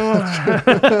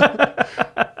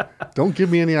 Don't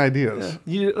give me any ideas.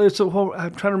 It's a whole,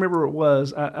 I'm trying to remember what it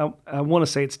was. I want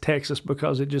to say it's Texas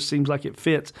because it just seems like it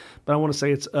fits, but I want to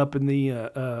say it's up in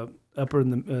the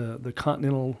the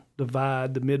Continental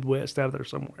Divide, the Midwest, out of there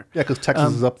somewhere. Yeah, because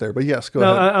Texas is up there. But yes, go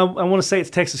ahead. I want to say it's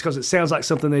Texas because it sounds like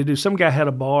something they do. Some guy had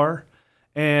a bar,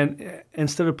 and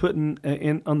instead of putting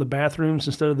on the bathrooms,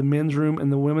 instead of the men's room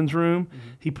and the women's room,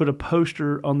 he put a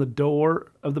poster on the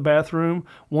door of the bathroom.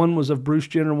 One was of Bruce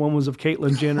Jenner, one was of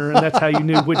Caitlyn Jenner, and that's how you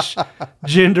knew which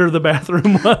gender the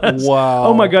bathroom was. Wow.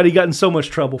 Oh my God, he got in so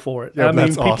much trouble for it. Yeah, I mean,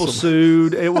 people awesome.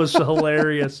 sued. It was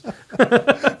hilarious.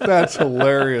 That's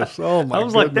hilarious. Oh my! I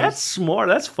was like, that's smart.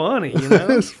 That's funny.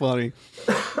 It's funny.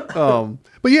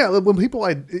 But yeah, when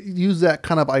people use that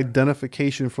kind of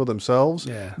identification for themselves,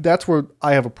 that's where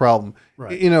I have a problem.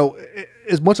 Right.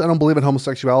 As much as I don't believe in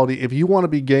homosexuality, if you want to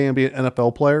be gay and be an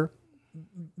NFL player,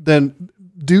 then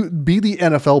be the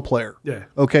NFL player. Yeah.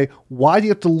 Okay. Why do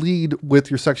you have to lead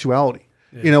with your sexuality?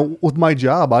 Yeah. With my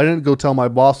job, I didn't go tell my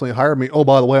boss when he hired me, oh,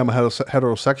 by the way, I'm a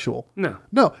heterosexual. No,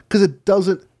 because it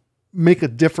doesn't make a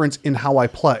difference in how I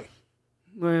play.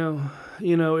 Well,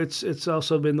 it's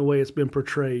also been the way it's been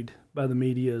portrayed by the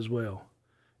media as well.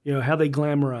 How they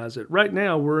glamorize it. Right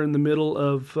now, we're in the middle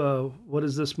of, what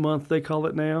is this month they call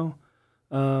it now?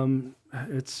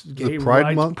 It's gay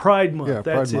Pride Month? Pride Month, Yeah,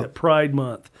 that's it, Pride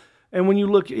Month. And when you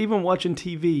look, even watching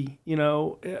TV,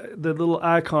 the little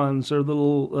icons or the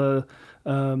little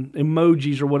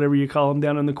emojis or whatever you call them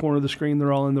down in the corner of the screen,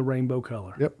 they're all in the rainbow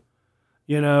color. Yep.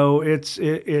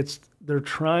 They're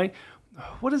trying...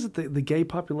 What is it? The gay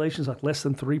population is like less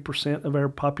than 3% of our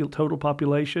total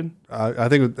population. I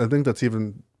think that's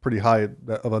even pretty high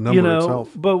of a number itself.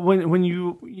 But when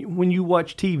you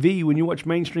watch TV, when you watch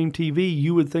mainstream TV,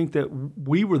 you would think that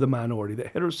we were the minority,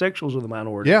 that heterosexuals are the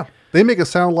minority. Yeah, they make it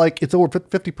sound like it's over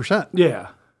 50%. Yeah,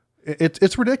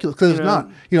 it's ridiculous because it's not.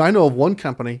 I know of one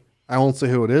company. I won't say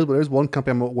who it is, but there's one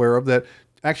company I'm aware of that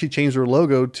actually changed their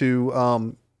logo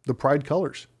to the Pride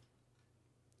colors.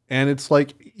 And it's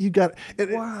like, you got...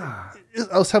 Wow.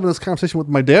 I was having this conversation with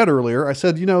my dad earlier. I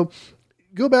said,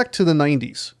 go back to the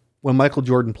 90s when Michael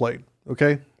Jordan played,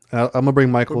 okay? I'm going to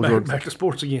bring Michael Jordan. Back to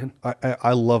sports again.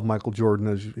 I love Michael Jordan,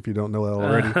 if you don't know that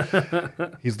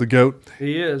already. He's the GOAT.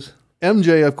 He is.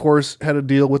 MJ, of course, had a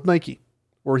deal with Nike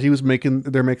where they're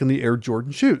making the Air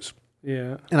Jordan shoes.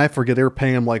 Yeah. And I forget, they were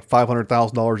paying him like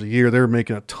 $500,000 a year. They were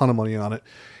making a ton of money on it.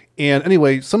 And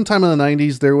anyway, sometime in the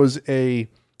 90s, there was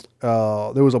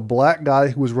a black guy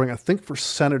who was running, I think, for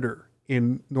senator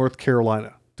in North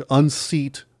Carolina to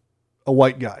unseat a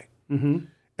white guy. Mm-hmm.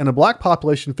 And the black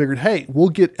population figured, hey, we'll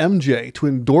get MJ to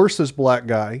endorse this black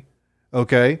guy,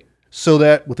 okay, so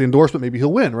that with the endorsement, maybe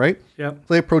he'll win, right? Yep.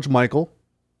 So they approached Michael,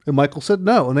 and Michael said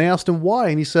no. And they asked him why,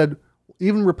 and he said,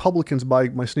 even Republicans buy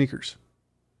my sneakers.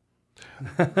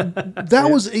 That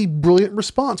was a brilliant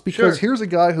response because here's a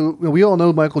guy who, we all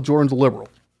know Michael Jordan's a liberal.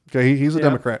 Okay, he's a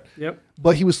Democrat. Yep.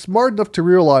 But he was smart enough to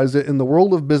realize that in the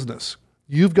world of business,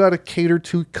 you've got to cater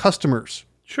to customers.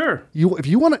 Sure. If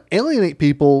you want to alienate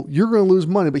people, you're going to lose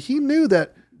money. But he knew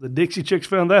that... The Dixie Chicks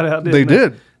found that out, didn't they? They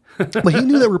did. But he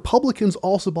knew that Republicans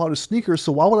also bought his sneakers,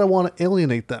 so why would I want to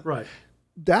alienate them? Right.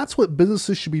 That's what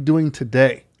businesses should be doing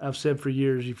today. I've said for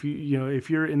years, if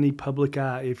you're in the public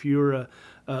eye, if you're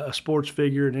a sports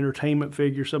figure, an entertainment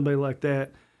figure, somebody like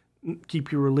that,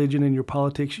 keep your religion and your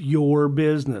politics your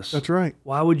business. That's right.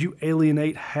 Why would you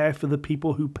alienate half of the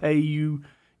people who pay you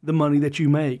the money that you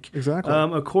make? Exactly.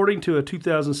 According to a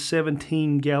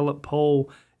 2017 Gallup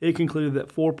poll, it concluded that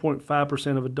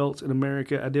 4.5% of adults in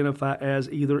America identify as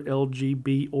either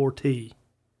LGB or T.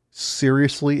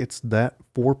 Seriously, it's that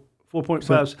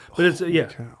 4.5. But it's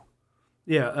cow.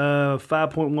 Yeah,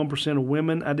 5.1% of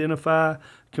women identify,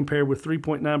 compared with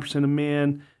 3.9% of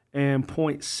men, and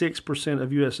 0.6%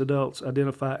 of U.S. adults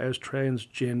identify as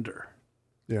transgender.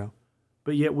 Yeah.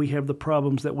 But yet we have the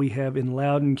problems that we have in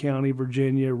Loudoun County,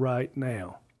 Virginia right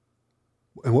now.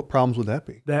 And what problems would that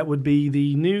be? That would be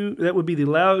the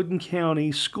Loudoun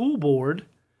County School Board,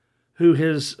 who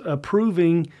is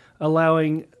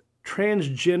allowing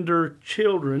transgender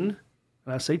children.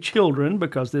 And I say children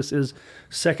because this is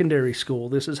secondary school.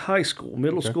 This is high school,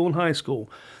 middle school, and high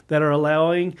school, that are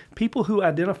allowing people who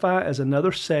identify as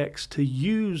another sex to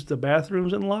use the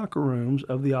bathrooms and locker rooms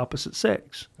of the opposite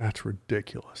sex. That's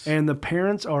ridiculous. And the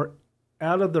parents are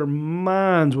out of their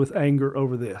minds with anger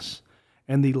over this.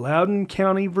 And the Loudoun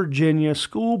County, Virginia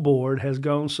School Board has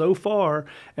gone so far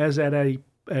as at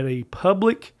a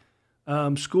public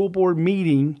school board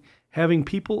meeting having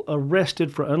people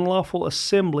arrested for unlawful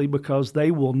assembly because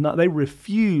they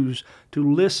refuse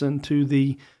to listen to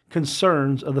the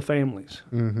concerns of the families.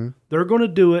 Mm-hmm. They're going to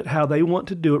do it how they want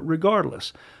to do it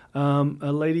regardless. A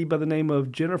lady by the name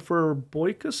of Jennifer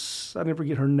Boykus, I never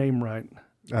get her name right.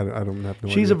 I don't have no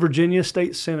idea. She's a Virginia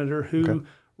state senator who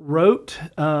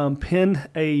penned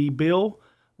a bill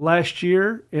last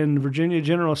year in Virginia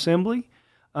General Assembly,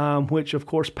 which of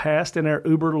course passed in our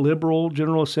uber liberal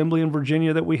General Assembly in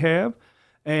Virginia that we have.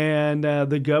 And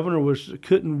the governor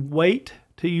couldn't wait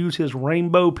to use his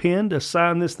rainbow pen to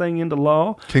sign this thing into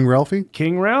law. King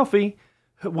Ralphie,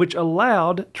 which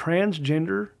allowed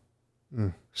transgender,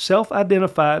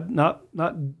 self-identified, not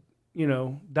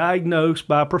diagnosed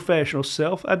by professionals,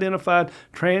 self-identified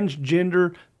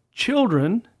transgender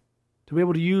children to be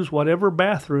able to use whatever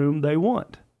bathroom they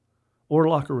want, or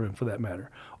locker room for that matter.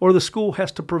 Or the school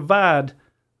has to provide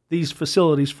these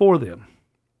facilities for them.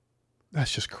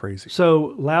 That's just crazy.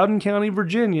 So Loudoun County,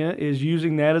 Virginia is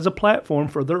using that as a platform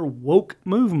for their woke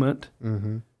movement,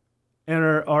 and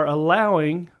are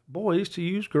allowing boys to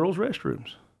use girls'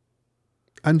 restrooms.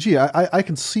 And gee, I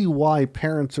can see why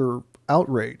parents are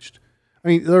outraged. I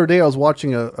mean, the other day I was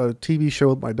watching a TV show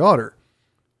with my daughter,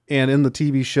 and in the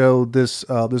TV show, this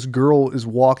girl is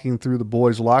walking through the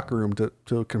boys' locker room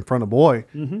to confront a boy,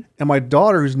 and my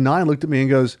daughter, who's 9, looked at me and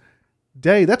goes,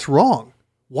 "Daddy, that's wrong.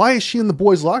 Why is she in the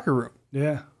boys' locker room?"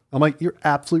 Yeah. I'm like, "You're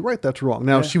absolutely right. That's wrong."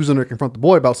 Now, she was in there to confront the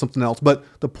boy about something else, but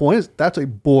the point is, that's a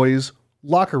boys'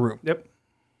 locker room. Yep.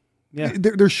 Yeah.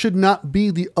 There should not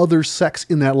be the other sex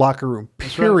in that locker room,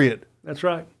 period. That's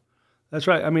right. That's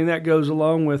right. I mean, that goes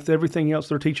along with everything else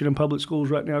they're teaching in public schools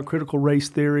right now. Critical race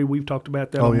theory. We've talked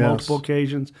about that on multiple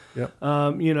occasions. Yep.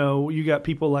 You got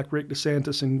people like Rick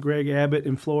DeSantis and Greg Abbott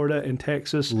in Florida and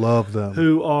Texas. Love them.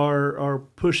 Who are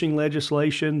pushing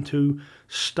legislation to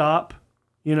stop,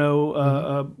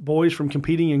 boys from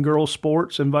competing in girls'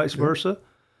 sports and vice versa.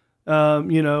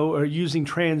 Are using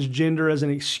transgender as an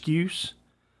excuse.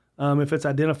 If it's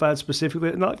identified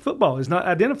specifically, not like football. It's not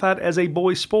identified as a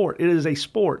boys' sport. It is a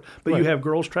sport. But you have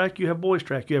girls' track, you have boys'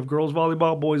 track. You have girls'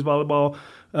 volleyball, boys' volleyball,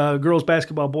 girls'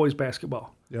 basketball, boys'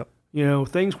 basketball. Yep.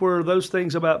 Things where those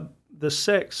things about the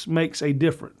sex makes a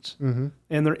difference. And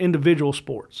they're individual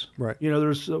sports. Right.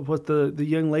 There's the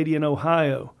young lady in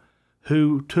Ohio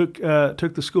who took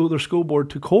their school board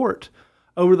to court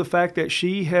over the fact that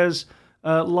she has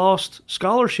lost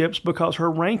scholarships because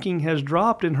her ranking has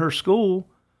dropped in her school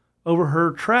over her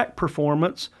track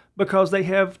performance because they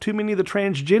have too many of the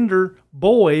transgender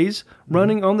boys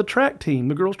running on the track team,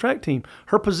 the girls' track team.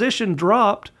 Her position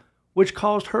dropped, which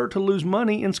caused her to lose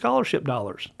money in scholarship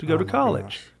dollars to go to college.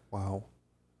 Gosh. Wow.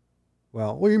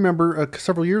 Well, you remember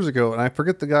several years ago, and I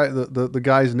forget the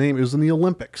guy's name. It was in the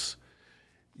Olympics.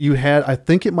 You had, I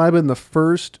think it might have been the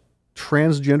first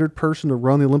transgendered person to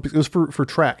run the Olympics. It was for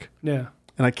track. Yeah.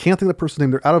 And I can't think of the person's name.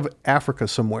 They're out of Africa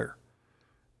somewhere.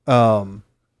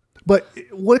 But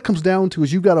what it comes down to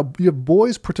is you have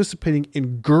boys participating in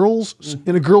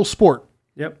in a girls' sport.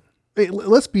 Yep. Hey,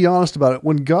 let's be honest about it.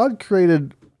 When God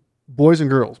created boys and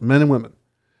girls, men and women,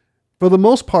 for the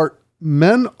most part,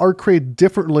 men are created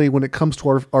differently when it comes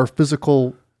to our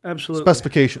physical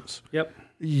specifications. Yep.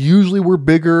 Usually we're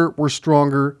bigger, we're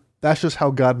stronger. That's just how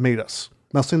God made us.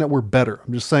 I'm not saying that we're better.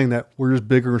 I'm just saying that we're just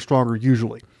bigger and stronger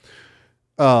usually.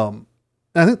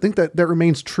 And I think that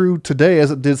remains true today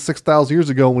as it did 6,000 years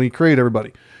ago when he created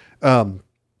everybody.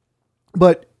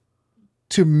 But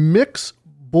to mix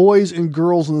boys and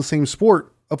girls in the same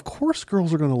sport, of course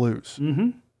girls are going to lose. Mm-hmm.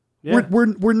 Yeah.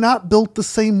 We're not built the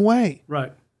same way.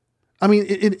 Right. I mean,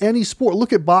 in any sport,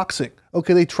 look at boxing.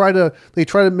 Okay, they try to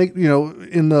make,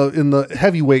 in the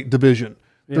heavyweight division,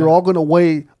 they're all going to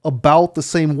weigh about the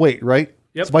same weight, right?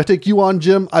 Yep. So if I take you on,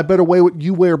 Jim, I better weigh what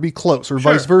you weigh or be close, or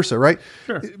vice versa, right?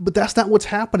 Sure. But that's not what's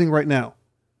happening right now.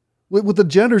 With the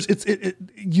genders,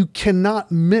 you cannot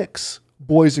mix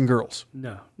boys and girls.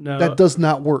 No. That does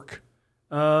not work.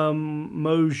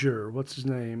 Mosier, what's his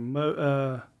name?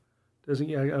 I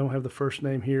don't have the first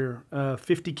name here.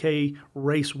 50K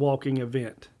race walking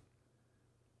event.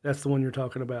 That's the one you're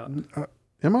talking about.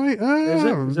 Am I?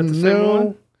 Is that the same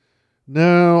one?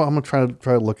 No, I'm gonna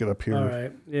try to look it up here. All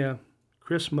right, yeah.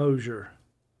 Chris Mosier,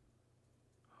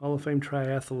 Hall of Fame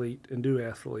triathlete and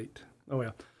duathlete. Oh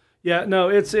well, yeah. No,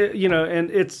 it's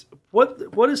and it's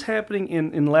what is happening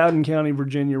in Loudoun County,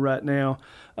 Virginia, right now,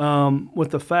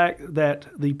 with the fact that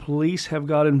the police have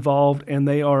got involved and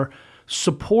they are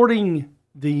supporting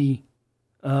the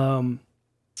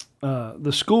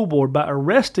school board by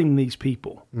arresting these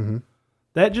people. Mm-hmm.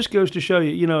 That just goes to show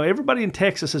you, everybody in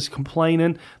Texas is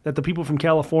complaining that the people from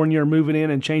California are moving in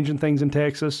and changing things in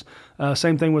Texas.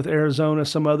 Same thing with Arizona,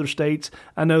 some other states.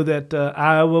 I know that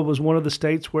Iowa was one of the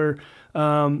states where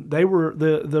they were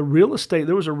the real estate.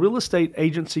 There was a real estate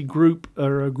agency group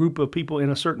or a group of people in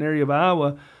a certain area of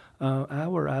Iowa.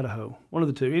 Iowa or Idaho, one of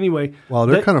the two. Anyway. Well,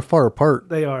 they're kind of far apart.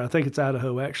 They are. I think it's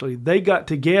Idaho, actually. They got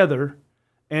together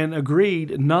and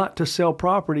agreed not to sell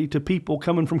property to people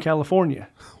coming from California.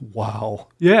 Wow.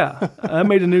 Yeah. I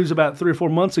made the news about 3 or 4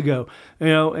 months ago,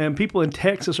 and people in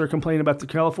Texas are complaining about the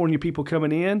California people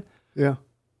coming in. Yeah.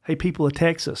 Hey, people of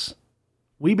Texas,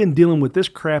 we've been dealing with this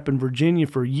crap in Virginia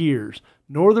for years.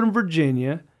 Northern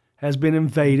Virginia has been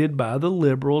invaded by the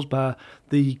liberals, by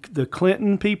the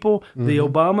Clinton people, the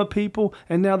Obama people,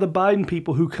 and now the Biden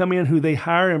people who come in, who they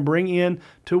hire and bring in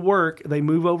to work. They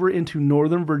move over into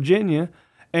Northern Virginia,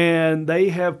 and they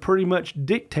have pretty much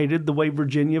dictated the way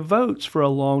Virginia votes for a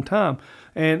long time.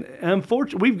 And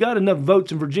unfortunately, we've got enough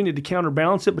votes in Virginia to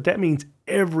counterbalance it, but that means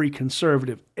every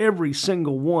conservative, every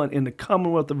single one in the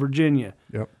Commonwealth of Virginia,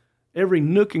 every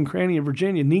nook and cranny of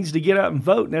Virginia needs to get out and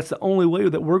vote. And that's the only way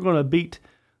that we're going to beat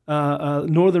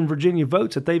Northern Virginia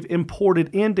votes that they've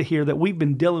imported into here that we've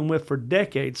been dealing with for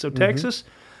decades. So Texas,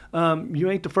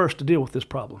 you ain't the first to deal with this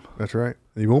problem. That's right.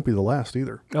 You won't be the last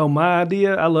either. Oh, my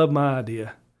idea. I love my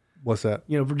idea. What's that?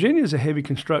 Virginia is a heavy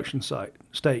construction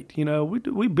state.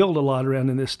 We build a lot around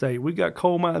in this state. We got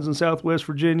coal mines in Southwest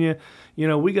Virginia.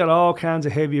 We got all kinds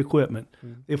of heavy equipment.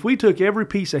 If we took every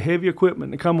piece of heavy equipment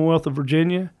in the Commonwealth of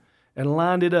Virginia and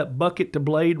lined it up bucket to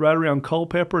blade right around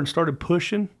Culpeper and started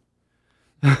pushing,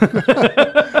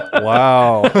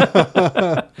 wow.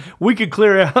 We could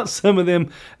clear out some of them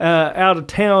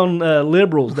out-of-town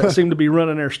liberals that seem to be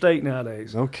running their state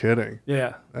nowadays. No kidding.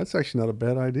 Yeah. That's actually not a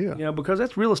bad idea. Because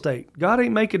that's real estate. God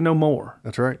ain't making no more.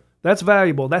 That's right. That's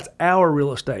valuable. That's our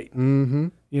real estate. Mm-hmm.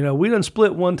 We done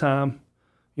split one time.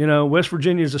 West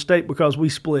Virginia is a state because we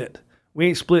split. We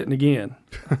ain't splitting again.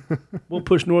 We'll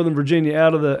push Northern Virginia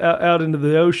out into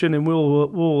the ocean, and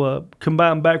we'll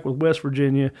combine back with West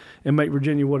Virginia and make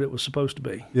Virginia what it was supposed to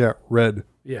be. Yeah, red.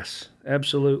 Yes,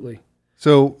 absolutely.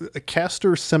 So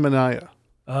Castor Semenya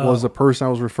was the person I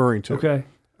was referring to. Okay.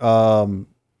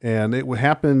 And it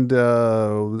happened.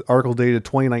 Article dated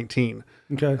 2019.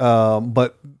 Okay.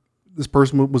 But this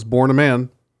person was born a man.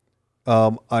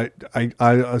 I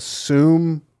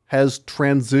assume has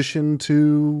transitioned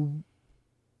to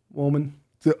woman.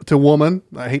 To woman.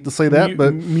 I hate to say that,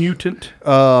 but mutant.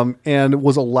 And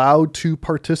was allowed to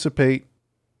participate.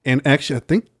 And actually,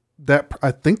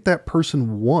 I think that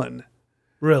person won.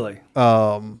 Really?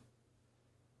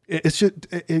 It's just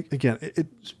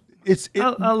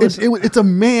it's a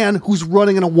man who's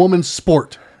running in a woman's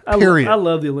sport. Period. I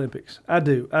love the Olympics. I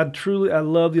do. I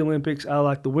love the Olympics. I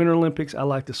like the Winter Olympics. I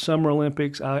like the Summer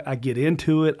Olympics. I get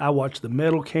into it. I watch the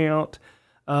medal count.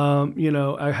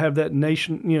 I have that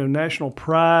national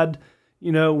pride.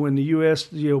 When the U.S.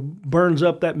 burns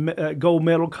up that gold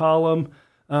medal column,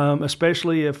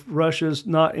 especially if Russia's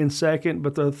not in second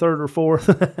but the third or fourth.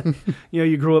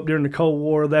 You grew up during the Cold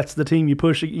War. That's the team you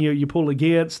push. You pull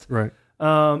against. Right.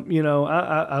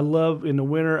 I love in the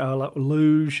winter. I like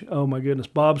luge. Oh my goodness,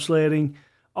 bobsledding.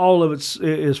 All of it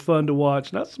is fun to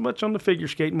watch. Not so much on the figure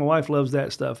skating. My wife loves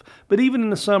that stuff. But even in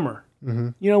the summer,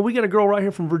 we got a girl right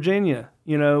here from Virginia.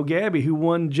 Gabby, who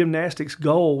won gymnastics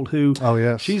gold.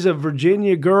 She's a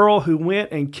Virginia girl who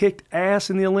went and kicked ass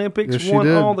in the Olympics. Yes,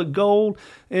 won all the gold.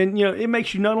 And it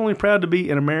makes you not only proud to be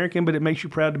an American, but it makes you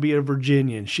proud to be a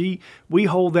Virginian. We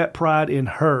hold that pride in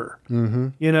her.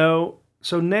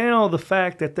 So now the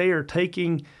fact that they are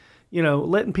taking,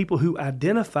 letting people who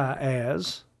identify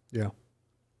as,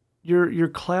 you're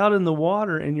clouding the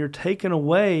water and you're taking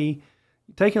away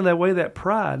that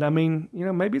pride. I mean,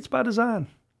 maybe it's by design.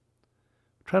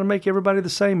 Trying to make everybody the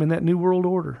same in that new world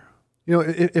order.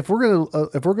 If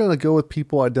we're gonna go with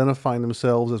people identifying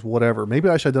themselves as whatever, maybe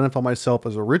I should identify myself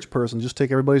as a rich person. Just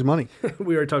take everybody's money.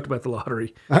 We already talked about the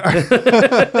lottery.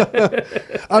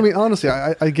 I mean, honestly,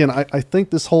 I think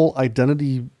this whole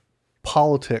identity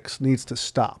politics needs to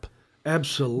stop.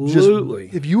 Absolutely.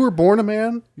 If you were born a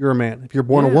man, you're a man. If you're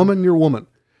born a woman, you're a woman.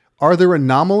 Are there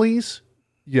anomalies?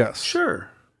 Yes. Sure.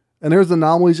 And there's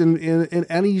anomalies in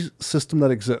any system that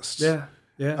exists. Yeah.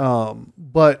 Yeah.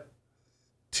 But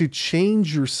to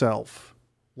change yourself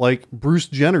like Bruce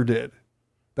Jenner did,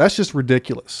 that's just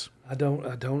ridiculous. I don't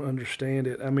understand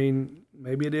it. I mean,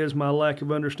 maybe it is my lack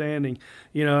of understanding.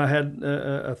 You know, I had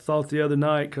a thought the other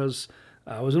night because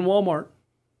I was in Walmart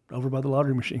over by the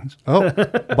lottery machines. Oh,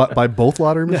 by both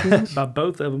lottery machines? By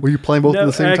both of them. Were you playing both at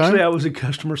the same time? Actually, I was in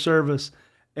customer service,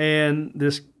 and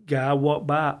this guy walked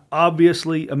by,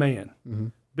 obviously a man,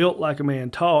 built like a man,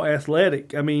 tall,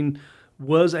 athletic. I mean,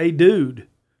 was a dude,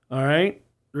 all right?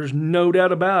 There's no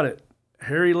doubt about it.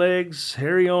 Hairy legs,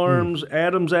 hairy arms,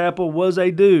 Adam's apple, was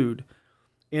a dude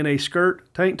in a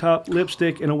skirt, tank top,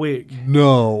 lipstick, and a wig.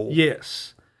 No.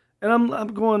 Yes. And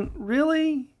I'm going,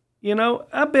 really? You know,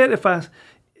 I bet if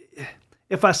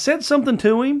I said something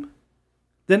to him,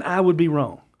 then I would be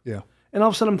wrong. Yeah. And all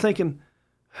of a sudden I'm thinking,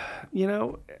 you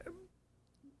know,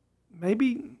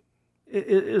 maybe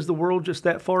is the world just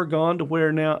that far gone to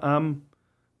where now I'm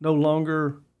no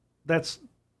longer, that's,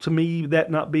 to me, that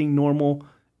not being normal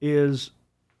is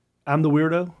I'm the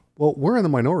weirdo? Well, we're in the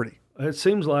minority. It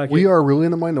seems like we are really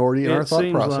in the minority in our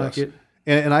thought process. Like it.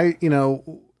 And I, you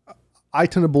know, I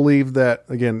tend to believe that,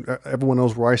 again, everyone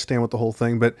knows where I stand with the whole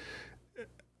thing, but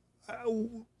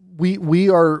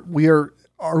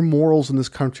our morals in this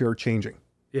country are changing.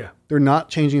 Yeah. They're not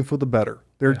changing for the better.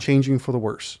 They're changing for the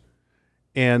worse.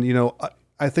 And, you know,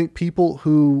 I think people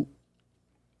who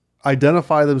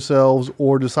identify themselves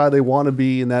or decide they want to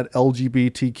be in that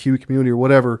LGBTQ community or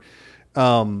whatever,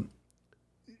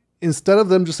 instead of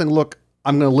them just saying, look,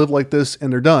 I'm going to live like this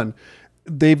and they're done,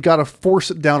 they've got to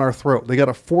force it down our throat. They got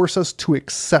to force us to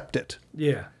accept it.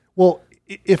 Yeah. Well,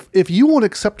 if you won't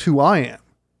accept who I am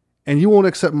and you won't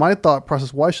accept my thought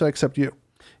process, why should I accept you?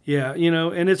 Yeah. You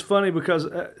know, and it's funny because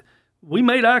we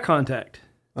made eye contact.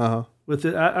 With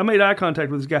it. I made eye contact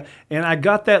with this guy and I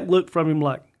got that look from him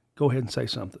like, go ahead and say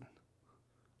something.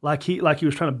 Like he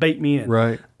was trying to bait me in.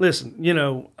 Right. Listen, you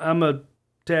know, I'm a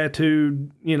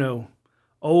tattooed, you know,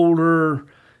 older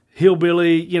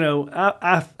hillbilly. You know,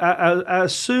 I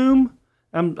assume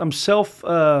I'm self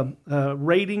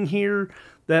rating here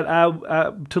that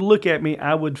I to look at me,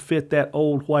 I would fit that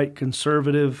old white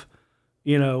conservative,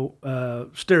 you know,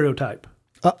 stereotype.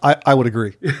 I would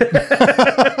agree.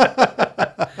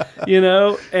 You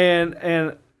know,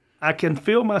 and I can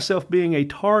feel myself being a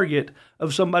target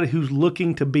of somebody who's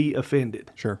looking to be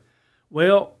offended. Sure.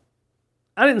 Well,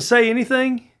 I didn't say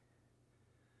anything.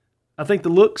 I think the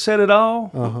look said it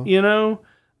all, you know.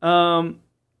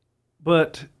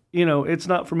 But, you know, it's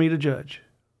not for me to judge.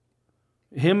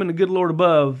 Him and the good Lord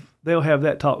above, they'll have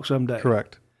that talk someday.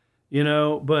 Correct. You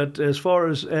know, but as far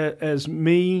as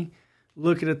me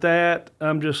looking at that,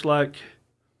 I'm just like,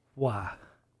 why?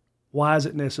 Why is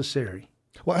it necessary?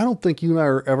 Well, I don't think you and I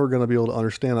are ever going to be able to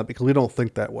understand that because we don't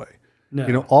think that way. No.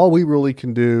 You know, all we really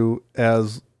can do,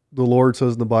 as the Lord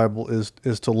says in the Bible, is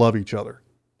to love each other.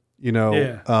 You know,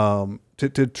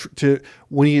 to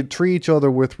when you treat each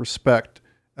other with respect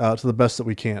to the best that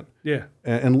we can. Yeah,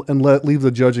 and leave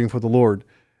the judging for the Lord.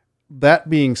 That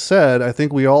being said, I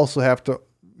think we also have to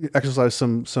exercise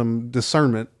some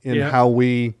discernment in how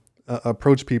we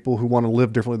approach people who want to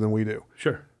live differently than we do.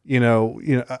 Sure. You know,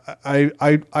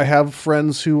 I have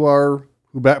friends who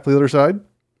bat for the other side.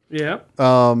 Yeah.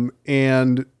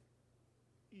 And,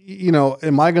 you know,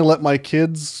 am I going to let my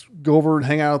kids go over and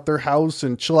hang out at their house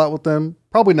and chill out with them?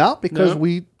 Probably not, because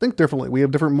we think differently. We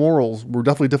have different morals. We're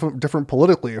definitely different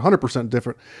politically, 100%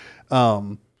 different.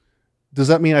 Does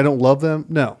that mean I don't love them?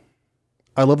 No.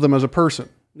 I love them as a person.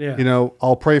 Yeah. You know,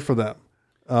 I'll pray for them.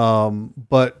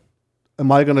 But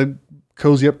am I going to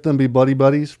cozy up to them, be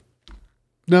buddies?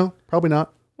 No, probably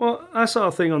not. Well, I saw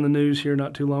a thing on the news here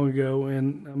not too long ago,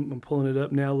 and I'm pulling it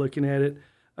up now, looking at it.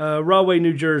 Rahway,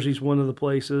 New Jersey is one of the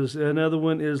places. Another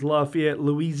one is Lafayette,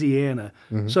 Louisiana.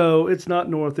 Mm-hmm. So it's not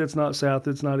north, it's not south,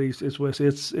 it's not east, it's west.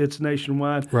 It's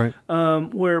nationwide. Right.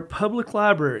 Where public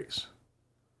libraries,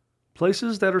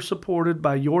 places that are supported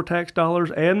by your tax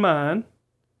dollars and mine,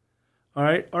 all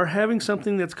right, are having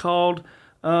something that's called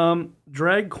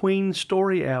Drag Queen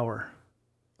Story Hour.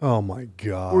 Oh, my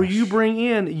gosh. Where you bring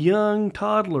in young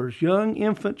toddlers, young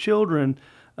infant children,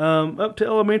 up to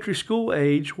elementary school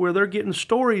age, where they're getting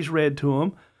stories read to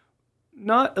them.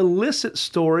 Not illicit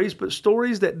stories, but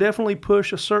stories that definitely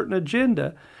push a certain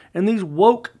agenda. And these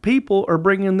woke people are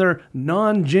bringing their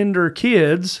non-gender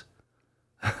kids,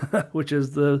 which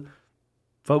is the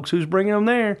folks who's bringing them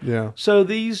there. Yeah. So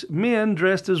these men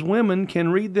dressed as women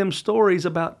can read them stories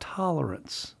about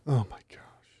tolerance. Oh, my gosh.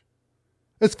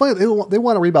 It's funny. They want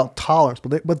to read about tolerance,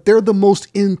 but they're the most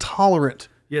intolerant.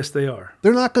 Yes, they are.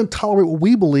 They're not going to tolerate what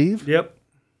we believe. Yep.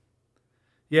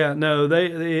 Yeah, no,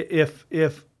 if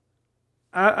if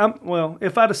I'd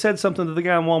have said something to the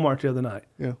guy in Walmart the other night,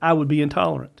 I would be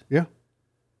intolerant. Yeah.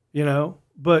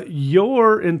 But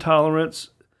your intolerance,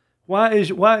 why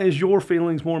is your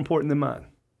feelings more important than mine?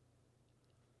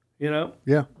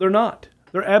 Yeah. They're not.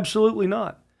 They're absolutely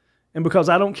not. And because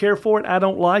I don't care for it, I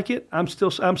don't like it, I'm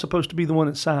supposed to be the one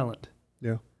that's silent.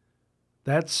 Yeah.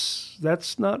 That's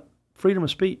not freedom of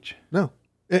speech. No.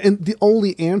 And the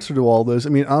only answer to all this, I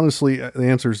mean, honestly, the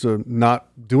answer is to not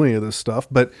do any of this stuff.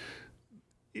 But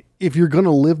if you're going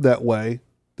to live that way,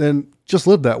 then just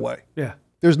live that way. Yeah.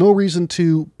 There's no reason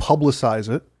to publicize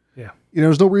it. Yeah.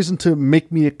 There's no reason to make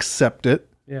me accept it.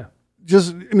 Yeah.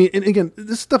 And again,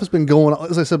 this stuff has been going on,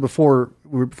 as I said before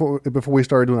we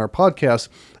started doing our podcast,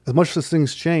 as much as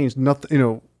things changed,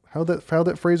 nothing, how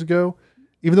that phrase go?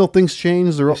 Even though things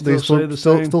change, they still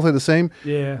say the same.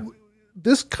 Yeah.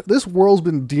 This world's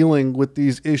been dealing with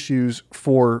these issues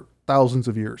for thousands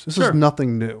of years. This is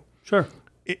nothing new. Sure.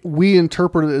 We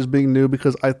interpret it as being new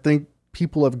because I think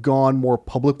people have gone more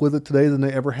public with it today than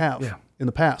they ever have in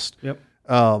the past. Yep.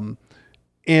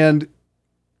 And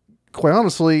quite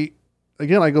honestly,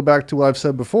 again, I go back to what I've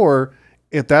said before.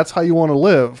 If that's how you want to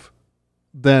live,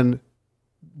 then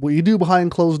what you do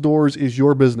behind closed doors is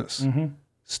your business. Mm-hmm.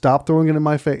 Stop throwing it in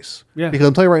my face. Yeah. Because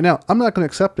I'll tell you right now, I'm not going to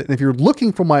accept it. And if you're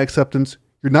looking for my acceptance,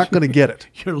 you're not going to get it.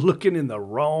 You're looking in the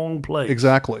wrong place.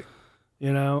 Exactly.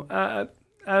 I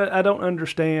don't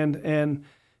understand. And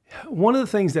one of the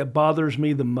things that bothers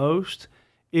me the most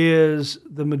is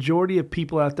the majority of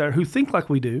people out there who think like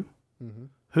we do,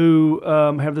 who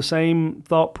have the same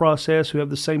thought process, who have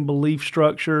the same belief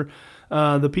structure,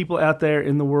 the people out there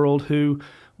in the world who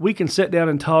we can sit down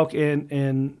and talk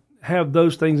and have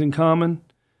those things in common.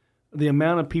 The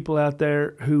amount of people out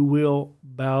there who will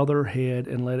bow their head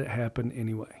and let it happen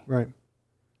anyway. Right.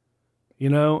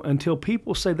 Until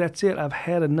people say, that's it, I've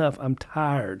had enough, I'm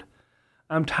tired.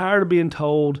 I'm tired of being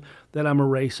told that I'm a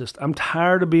racist. I'm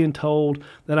tired of being told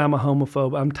that I'm a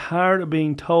homophobe. I'm tired of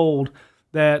being told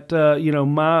that,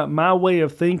 my way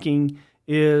of thinking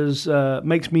is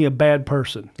makes me a bad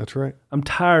person. That's right. I'm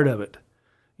tired of it.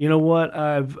 You know what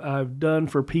I've done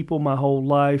for people my whole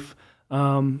life.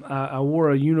 I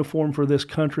wore a uniform for this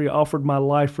country, offered my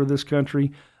life for this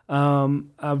country.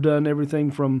 I've done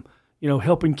everything from,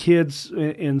 helping kids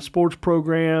in sports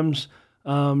programs,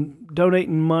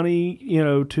 donating money,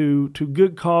 to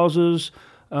good causes.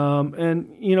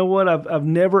 And you know what? I've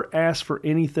never asked for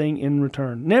anything in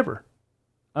return. Never.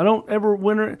 I don't ever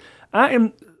win. I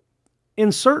am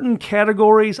in certain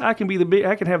categories. I can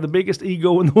have the biggest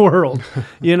ego in the world.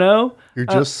 You're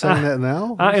just saying that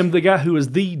now? I am the guy who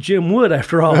is the Jim Wood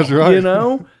after all. That's right.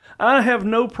 I have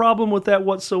no problem with that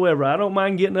whatsoever. I don't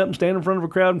mind getting up and standing in front of a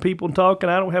crowd and people and talking.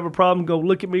 I don't have a problem go,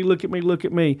 look at me, look at me, look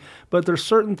at me. But there's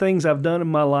certain things I've done in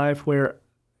my life where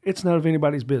it's none of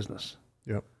anybody's business.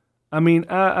 Yep. I mean,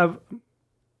 I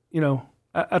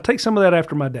take some of that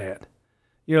after my dad.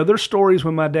 There's stories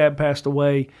when my dad passed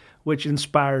away which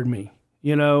inspired me.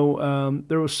 There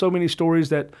was so many stories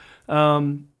that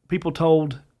people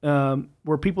told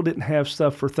where people didn't have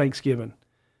stuff for Thanksgiving.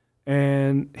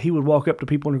 And he would walk up to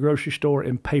people in the grocery store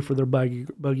and pay for their buggy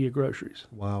of groceries.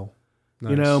 Wow.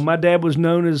 Nice. My dad was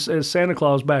known as Santa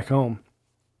Claus back home.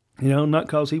 Not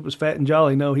because he was fat and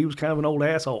jolly. No, he was kind of an old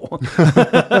asshole.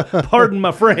 Pardon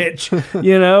my French, But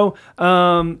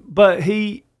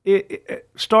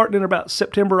starting in about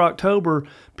September, October,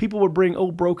 people would bring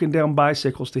old broken down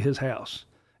bicycles to his house.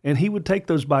 And he would take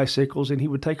those bicycles and he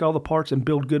would take all the parts and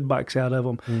build good bikes out of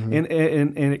them. Mm-hmm.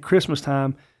 And at Christmas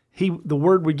time, the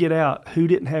word would get out, who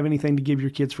didn't have anything to give your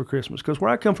kids for Christmas? Because where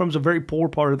I come from is a very poor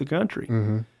part of the country.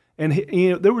 Mm-hmm. And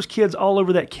there was kids all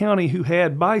over that county who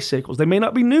had bicycles. They may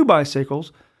not be new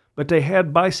bicycles, but they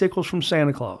had bicycles from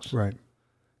Santa Claus. Right.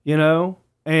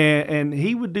 And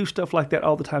he would do stuff like that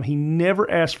all the time. He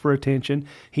never asked for attention.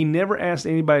 He never asked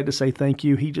anybody to say thank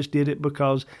you. He just did it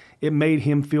because it made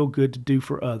him feel good to do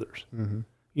for others. Mm-hmm.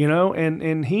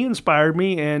 And he inspired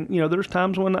me. And, there's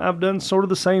times when I've done sort of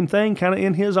the same thing kind of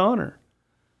in his honor,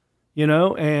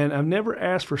 and I've never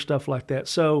asked for stuff like that.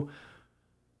 So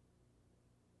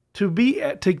to be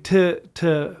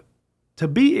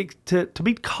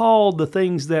called the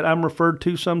things that I'm referred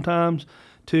to sometimes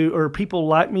or people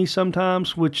like me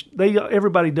sometimes, which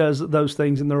everybody does those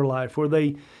things in their life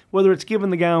whether it's giving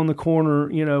the guy on the corner,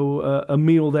 a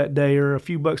meal that day or a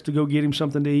few bucks to go get him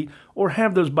something to eat, or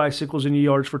have those bicycles in your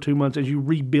yards for 2 months as you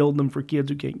rebuild them for kids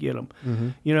who can't get them.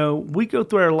 Mm-hmm. We go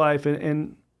through our life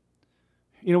and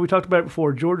we talked about it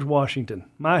before, George Washington,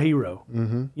 my hero.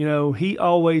 Mm-hmm. He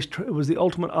always was the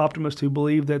ultimate optimist who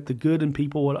believed that the good in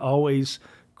people would always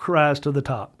rise to the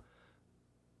top.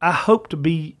 I hope to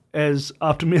be as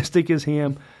optimistic as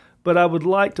him, but I would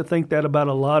like to think that about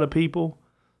a lot of people.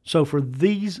 So for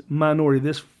these minority,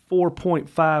 this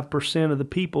 4.5% of the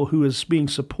people who is being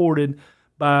supported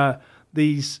by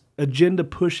these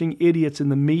agenda-pushing idiots in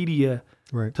the media,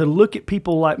 right, to look at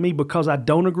people like me because I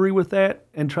don't agree with that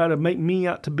and try to make me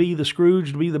out to be the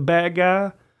Scrooge, to be the bad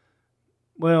guy,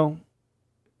 well,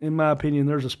 in my opinion,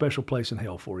 there's a special place in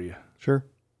hell for you. Sure.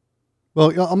 Well,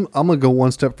 I'm going to go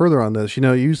one step further on this.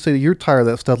 You say you're tired of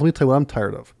that stuff. Let me tell you what I'm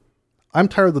tired of. I'm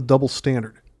tired of the double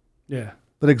standard that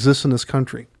exists in this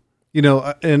country.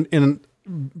 And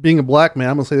being a black man,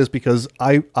 I'm going to say this because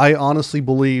I honestly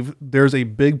believe there's a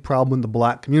big problem in the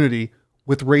black community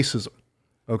with racism.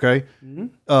 Okay?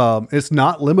 Mm-hmm. It's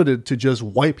not limited to just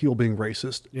white people being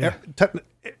racist. Yeah.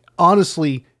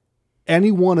 Honestly,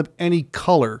 anyone of any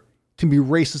color can be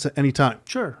racist at any time.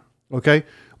 Sure. Okay?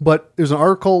 But there's an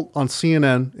article on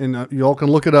CNN, and you all can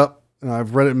look it up. And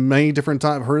I've read it many different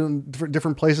times, heard it in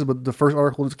different places, but the first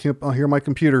article just came up here on my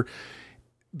computer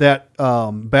that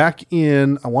back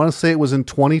in, I want to say it was in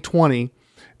 2020,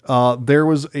 there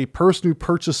was a person who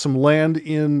purchased some land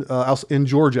in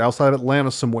Georgia, outside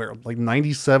Atlanta somewhere, like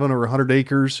 97 or 100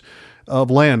 acres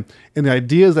of land. And the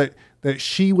idea is that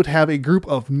she would have a group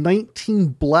of 19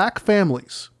 black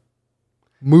families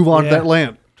move on to that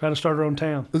land. Trying to start her own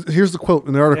town. Here's the quote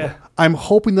in the article. Yeah. I'm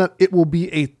hoping that it will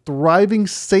be a thriving,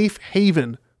 safe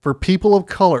haven for people of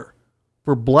color,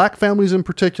 for black families in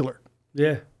particular.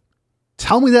 Yeah.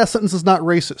 Tell me that sentence is not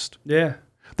racist. Yeah.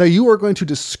 That you are going to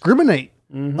discriminate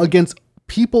against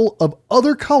people of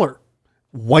other color.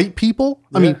 White people?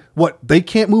 I mean, what, they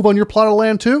can't move on your plot of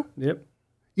land too? Yep.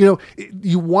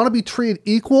 You want to be treated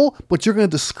equal, but you're going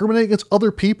to discriminate against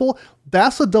other people?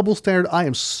 That's a double standard I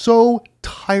am so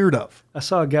tired of. I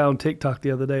saw a guy on TikTok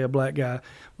the other day, a black guy,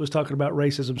 was talking about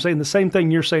racism, saying the same thing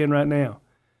you're saying right now.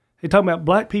 He's talking about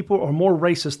black people are more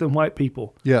racist than white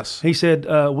people. Yes. He said,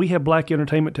 we have black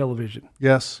entertainment television.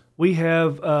 Yes. We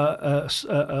have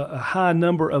a high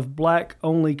number of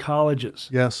black-only colleges.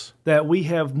 Yes. That we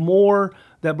have more,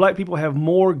 that black people have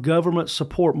more government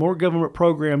support, more government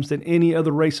programs than any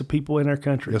other race of people in our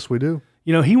country. Yes, we do.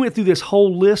 He went through this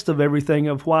whole list of everything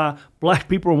of why black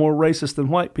people are more racist than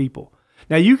white people.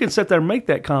 Now, you can sit there and make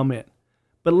that comment,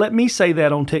 but let me say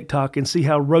that on TikTok and see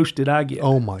how roasted I get.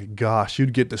 Oh, my gosh.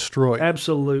 You'd get destroyed.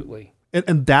 Absolutely.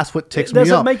 And that's what ticks me off. It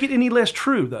doesn't make it any less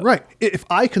true, though. Right. If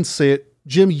I can say it,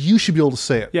 Jim, you should be able to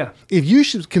say it. Yeah. If you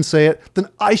can say it, then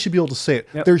I should be able to say it.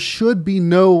 Yep. There should be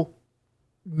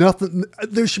nothing.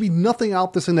 There should be nothing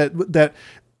out this in that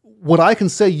what I can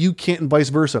say, you can't, and vice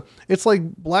versa. It's like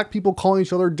black people calling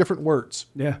each other different words.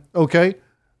 Yeah. Okay.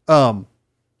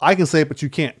 I can say it, but you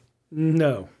can't.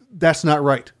 No. That's not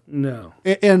right. No.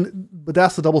 But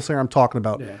that's the double standard I'm talking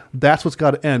about. Yeah. That's what's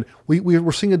got to end.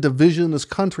 We're seeing a division in this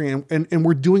country, and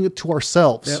we're doing it to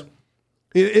ourselves. Yep.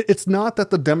 It's not that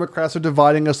the Democrats are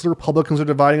dividing us, the Republicans are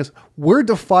dividing us. We're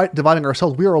dividing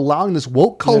ourselves. We are allowing this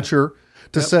woke culture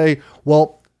to say,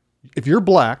 well, if you're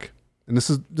black, and this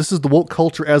is the woke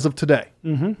culture as of today.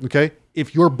 Mm-hmm. Okay,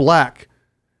 if you're black,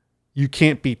 you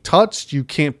can't be touched, you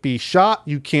can't be shot,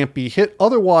 you can't be hit.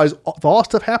 Otherwise, if all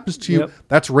stuff happens to you,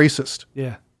 that's racist.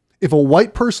 Yeah. If a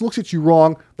white person looks at you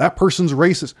wrong, that person's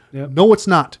racist. Yep. No, it's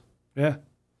not. Yeah.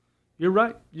 You're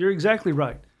right. You're exactly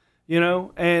right.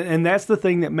 And that's the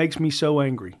thing that makes me so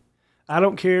angry. I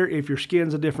don't care if your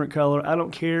skin's a different color. I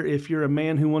don't care if you're a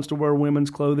man who wants to wear women's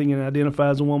clothing and identify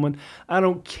as a woman. I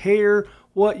don't care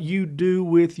what you do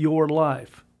with your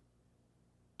life.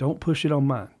 Don't push it on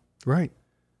mine. Right.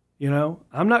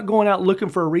 I'm not going out looking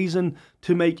for a reason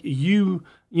to make you,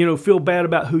 feel bad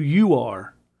about who you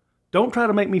are. Don't try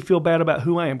to make me feel bad about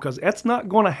who I am, because that's not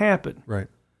going to happen. Right.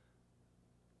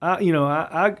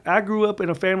 I grew up in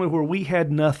a family where we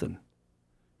had nothing.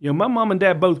 My mom and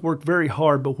dad both worked very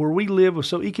hard, but where we lived was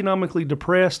so economically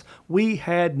depressed, we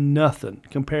had nothing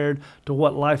compared to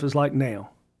what life is like now.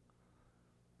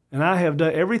 And I have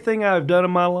done everything I've done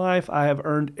in my life. I have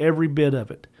earned every bit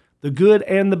of it, the good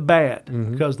and the bad,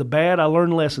 because the bad I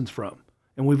learned lessons from.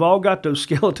 And we've all got those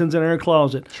skeletons in our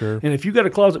closet. Sure. And if you got a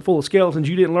closet full of skeletons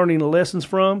you didn't learn any lessons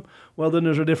from, well, then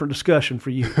there's a different discussion for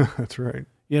you. That's right.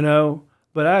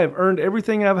 But I have earned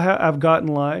everything I've got in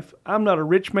life. I'm not a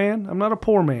rich man. I'm not a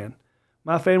poor man.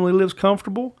 My family lives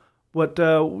comfortable. But,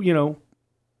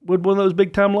 would one of those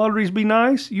big-time lotteries be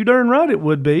nice? You darn right it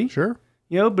would be. Sure.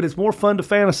 But it's more fun to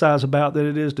fantasize about than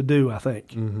it is to do, I think.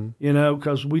 Mm-hmm.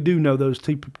 Because we do know those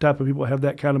type of people have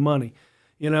that kind of money,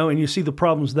 and you see the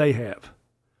problems they have.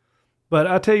 But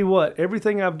I tell you what,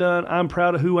 everything I've done, I'm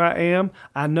proud of who I am.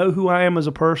 I know who I am as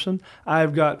a person.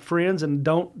 I've got friends, and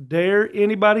don't dare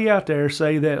anybody out there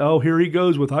say that, oh, here he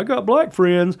goes with, I got black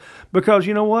friends, because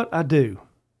you know what? I do.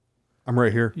 I'm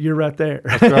right here. You're right there.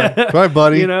 That's right. That's right,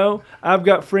 buddy. You know, I've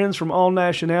got friends from all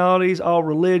nationalities, all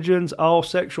religions, all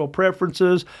sexual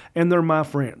preferences, and they're my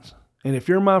friends. And if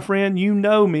you're my friend, you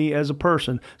know me as a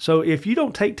person. So if you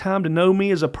don't take time to know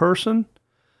me as a person,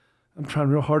 I'm trying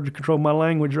real hard to control my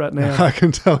language right now. I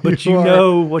can tell but you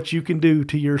know what you can do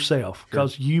to yourself,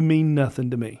 because you mean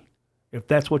nothing to me. If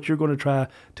that's what you're going to try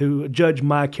to judge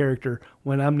my character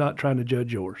when I'm not trying to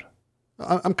judge yours.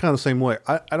 I'm kind of the same way.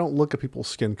 I don't look at people's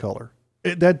skin color.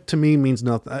 That to me means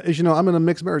nothing. As you know, I'm in a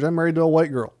mixed marriage. I'm married to a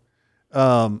white girl.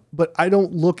 But I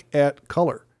don't look at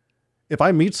color. If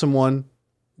I meet someone,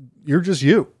 you're just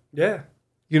you. Yeah.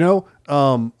 You know,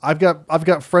 I've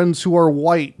got friends who are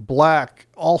white, black,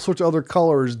 all sorts of other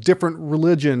colors, different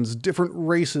religions, different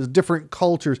races, different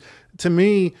cultures. To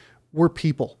me, we're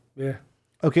people. Yeah.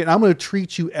 Okay, and I'm going to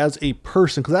treat you as a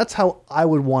person, because that's how I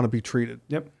would want to be treated.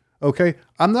 Yep. Okay,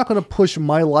 I'm not going to push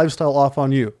my lifestyle off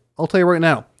on you. I'll tell you right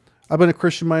now, I've been a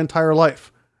Christian my entire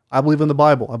life. I believe in the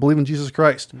Bible. I believe in Jesus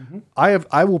Christ. Mm-hmm.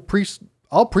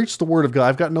 I'll preach the word of God.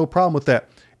 I've got no problem with that.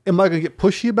 Am I going to get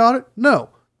pushy about it? No.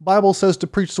 Bible says to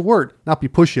preach the word, not be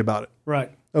pushy about it.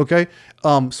 Right. Okay.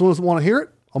 Someone doesn't want to hear it,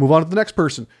 I'll move on to the next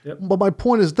person. Yep. But my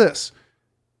point is this.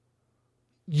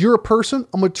 You're a person,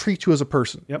 I'm going to treat you as a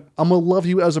person. Yep. I'm going to love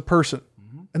you as a person.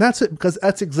 Mm-hmm. And that's it, because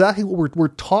that's exactly what we're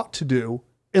taught to do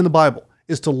in the Bible,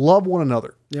 is to love one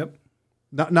another. Yep.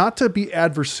 Not to be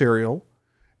adversarial,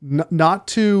 not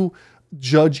to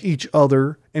judge each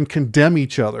other and condemn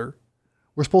each other.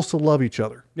 We're supposed to love each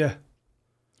other. Yeah.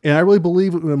 And I really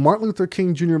believe when Martin Luther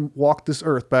King Jr. walked this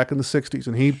earth back in the 60s,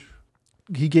 and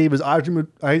he gave his I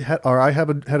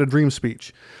had a dream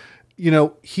speech. You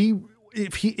know,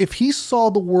 if he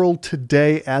saw the world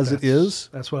today as it is.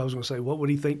 That's what I was going to say. What would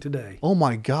he think today? Oh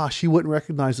my gosh, he wouldn't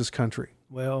recognize this country.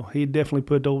 Well, he'd definitely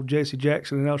put old Jesse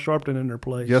Jackson and Al Sharpton in their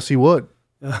place. Yes, he would.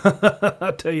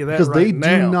 I'll tell you that because right they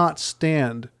now. do not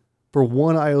stand for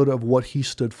one iota of what he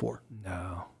stood for.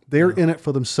 No. They're in it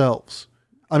for themselves.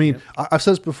 I mean, I've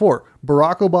said this before.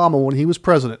 Barack Obama, when he was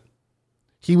president,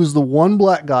 he was the one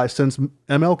black guy since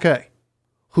MLK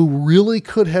who really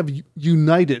could have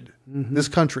united this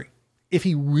country if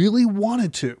he really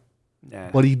wanted to.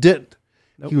 Nah. But he didn't.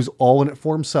 Nope. He was all in it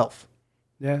for himself.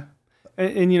 Yeah.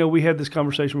 And you know, we had this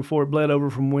conversation before. It bled over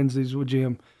from Wednesdays with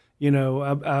Jim. You know,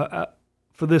 I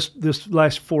for this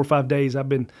last 4 or 5 days, I've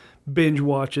been binge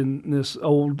watching this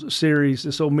old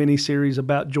mini series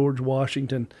about George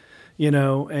Washington. You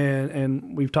know,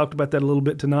 and we've talked about that a little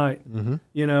bit tonight,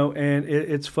 you know, and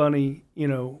it's funny, you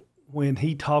know, when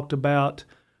he talked about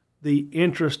the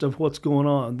interest of what's going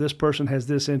on. This person has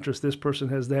this interest. This person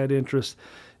has that interest.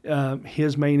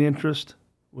 His main interest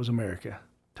was America,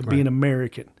 to be an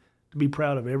American, to be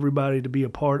proud of everybody, to be a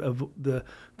part of the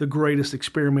greatest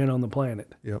experiment on the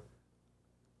planet. Yep.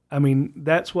 I mean,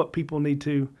 that's what people need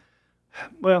to,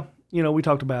 well, you know, we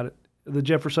talked about it. The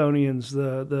Jeffersonians,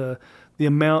 the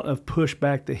amount of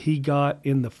pushback that he got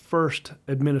in the first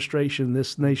administration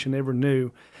this nation ever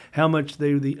knew, how much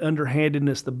the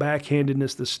underhandedness, the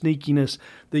backhandedness, the sneakiness,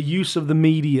 the use of the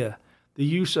media, the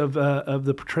use of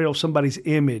the portrayal of somebody's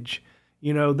image.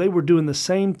 You know, they were doing the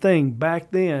same thing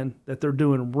back then that they're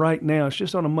doing right now. It's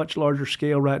just on a much larger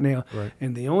scale right now. Right.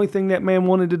 And the only thing that man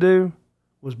wanted to do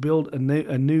was build a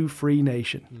new free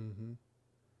nation. Mm-hmm.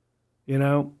 You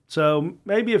know, so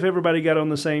maybe if everybody got on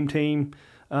the same team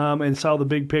and saw the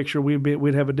big picture,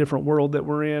 we'd have a different world that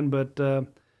we're in. But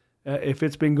if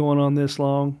it's been going on this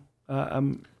long,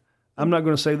 I'm not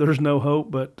going to say there's no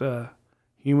hope, but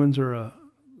humans are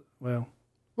well.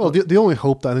 The only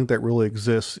hope that I think that really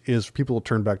exists is for people to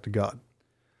turn back to God.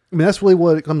 I mean, that's really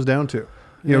what it comes down to.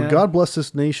 You know, God bless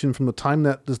this nation from the time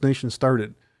that this nation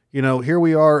started. You know, here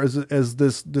we are as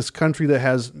this country that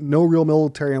has no real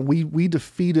military, and we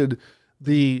defeated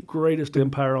the greatest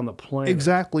empire on the planet.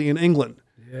 Exactly, in England.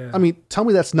 Yeah. I mean, tell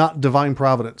me that's not divine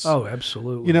providence. Oh,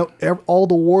 absolutely. You know, all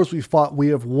the wars we fought, we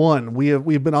have won.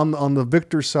 We've been on the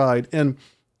victor side, and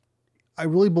I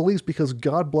really believe it's because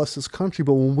God blessed this country.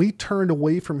 But when we turned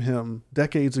away from Him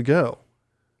decades ago,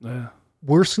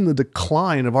 we're seeing the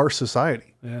decline of our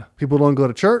society. Yeah, people don't go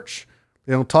to church.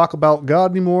 They don't talk about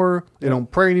God anymore. They don't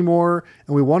pray anymore.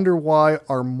 And we wonder why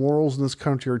our morals in this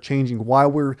country are changing, why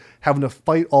we're having to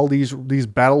fight all these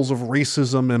battles of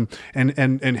racism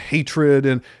and hatred.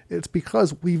 And it's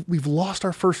because we've lost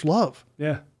our first love.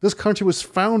 Yeah. This country was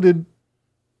founded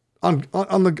on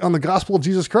the gospel of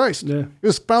Jesus Christ. Yeah. It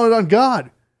was founded on God.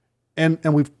 And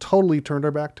we've totally turned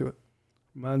our back to it.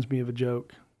 Reminds me of a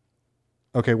joke.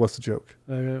 Okay, what's the joke?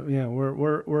 Yeah,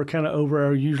 we're kind of over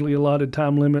our usually allotted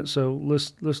time limit, so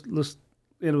let's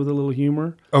end with a little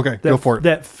humor. Okay, go for it.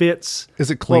 That fits. Is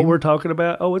it clean? What we're talking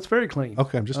about? Oh, it's very clean.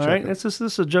 Okay, I'm just all checking. right. This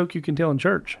is a joke you can tell in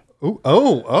church.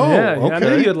 Oh, yeah, okay. I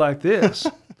knew you'd like this.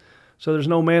 So there's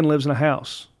an old man lives in a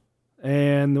house,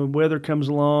 and the weather comes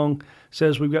along,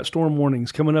 says we've got storm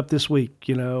warnings coming up this week.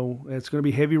 You know, it's going to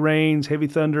be heavy rains, heavy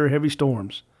thunder, heavy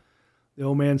storms. The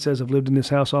old man says, I've lived in this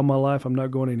house all my life. I'm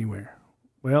not going anywhere.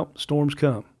 Well, storms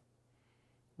come.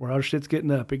 Where our shit's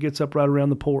getting up. It gets up right around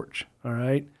the porch. All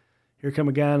right. Here come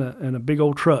a guy in a big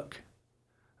old truck.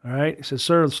 All right. He says,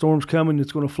 sir, the storm's coming.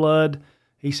 It's going to flood.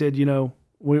 He said, you know,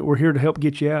 we're here to help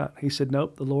get you out. He said,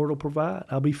 nope, the Lord will provide.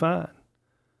 I'll be fine.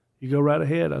 You go right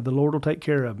ahead. The Lord will take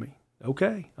care of me.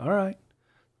 Okay. All right.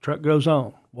 Truck goes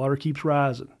on. Water keeps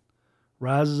rising.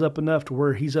 Rises up enough to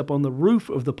where he's up on the roof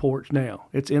of the porch now.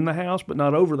 It's in the house, but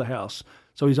not over the house.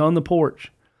 So he's on the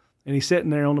porch. And he's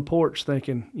sitting there on the porch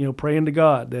thinking, you know, praying to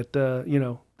God that,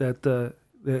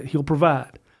 that he'll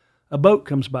provide. A boat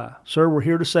comes by. Sir, we're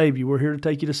here to save you. We're here to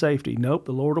take you to safety. Nope,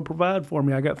 the Lord will provide for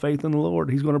me. I got faith in the Lord.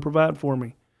 He's going to provide for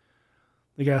me.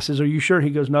 The guy says, are you sure? He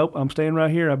goes, nope, I'm staying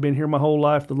right here. I've been here my whole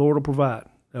life. The Lord will provide.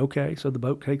 Okay, so the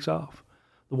boat takes off.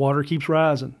 The water keeps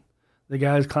rising. The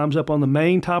guy climbs up on the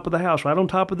main top of the house, right on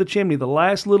top of the chimney. The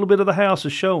last little bit of the house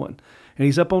is showing. And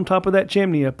he's up on top of that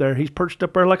chimney up there. He's perched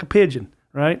up there like a pigeon,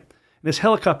 right? And this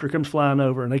helicopter comes flying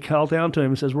over, and they call down to him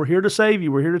and says, we're here to save you.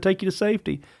 We're here to take you to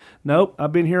safety. Nope,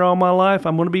 I've been here all my life.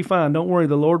 I'm going to be fine. Don't worry,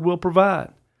 the Lord will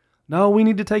provide. No, we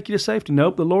need to take you to safety.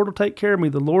 Nope, the Lord will take care of me.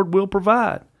 The Lord will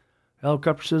provide.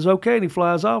 Helicopter says, okay, and he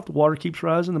flies off. The water keeps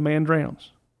rising. The man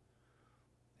drowns.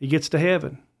 He gets to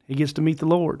heaven. He gets to meet the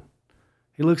Lord.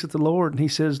 He looks at the Lord and he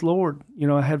says, Lord, you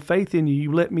know, I had faith in you.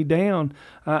 You let me down.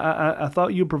 I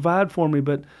thought you'd provide for me,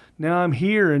 but now I'm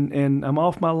here and I'm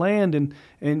off my land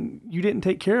and you didn't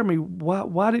take care of me.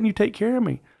 Why didn't you take care of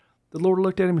me? The Lord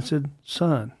looked at him and said,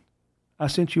 son, I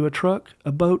sent you a truck,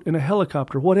 a boat, and a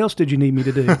helicopter. What else did you need me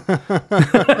to do?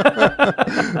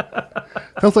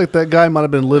 Sounds like that guy might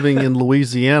have been living in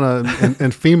Louisiana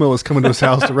and FEMA was coming to his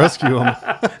house to rescue him.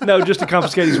 No, just to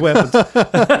confiscate his weapons.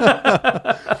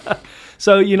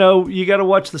 So, you know, you got to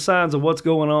watch the signs of what's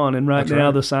going on. And right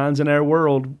now, the signs in our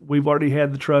world, we've already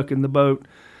had the truck and the boat.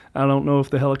 I don't know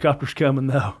if the helicopter's coming,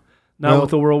 though. Not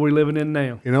with the world we're living in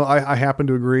now. You know, I happen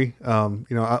to agree.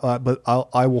 But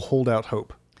I will hold out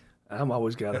hope. I'm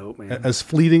always got hope, man. As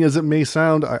fleeting as it may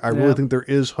sound, I really think there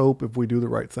is hope if we do the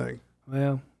right thing.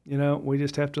 Well, you know, we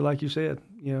just have to, like you said,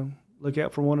 you know, look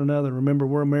out for one another. Remember,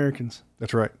 we're Americans.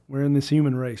 That's right. We're in this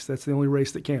human race. That's the only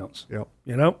race that counts. Yep.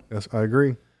 You know? Yes, I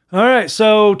agree. All right,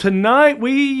 so tonight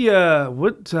we I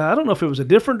don't know if it was a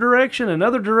different direction,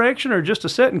 another direction, or just a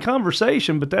set in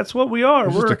conversation, but that's what we are.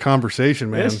 It's just a conversation,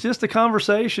 man. It's just a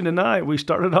conversation tonight. We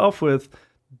started off with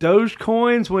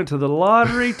dogecoins, went to the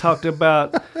lottery, talked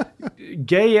about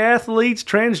gay athletes,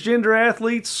 transgender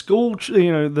athletes, school, you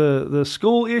know, the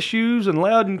school issues in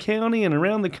Loudoun County and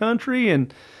around the country,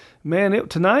 and man,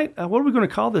 tonight, what are we going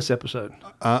to call this episode?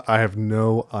 I have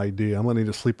no idea. I'm going to need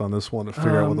to sleep on this one to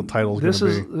figure out what the title is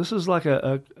going to be. This is like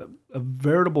a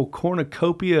veritable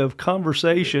cornucopia of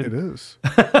conversation. It is.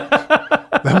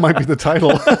 That might be the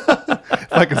title.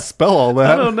 If I can spell all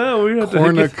that. I don't know.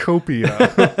 Cornucopia.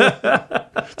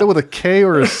 Is that with a K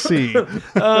or a C?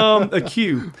 A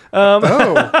Q.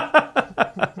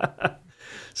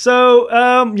 So,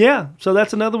 so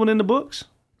that's another one in the books.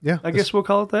 Yeah. I guess we'll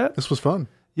call it that. This was fun.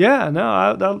 Yeah, no,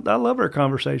 I love our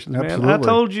conversations, man.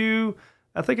 Absolutely.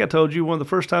 I think I told you one of the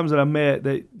first times that I met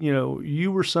that, you know,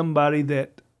 you were somebody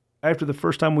that after the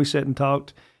first time we sat and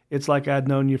talked, it's like I'd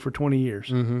known you for 20 years.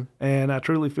 Mm-hmm. And I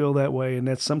truly feel that way.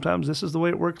 And sometimes this is the way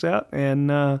it works out. And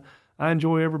I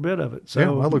enjoy every bit of it. So yeah,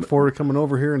 I look forward to coming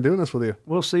over here and doing this with you.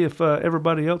 We'll see if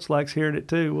everybody else likes hearing it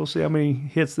too. We'll see how many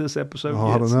hits this episode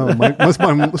gets. I don't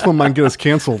know. This one might get us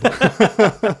canceled.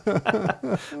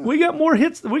 We got more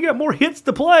hits. We got more hits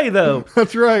to play though.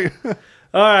 That's right.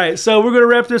 All right, so we're going to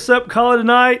wrap this up, call it a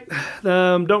night.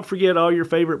 Don't forget, all your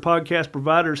favorite podcast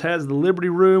providers has the Liberty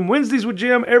Room. Wednesdays with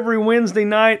Jim every Wednesday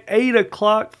night, 8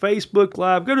 o'clock, Facebook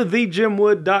Live. Go to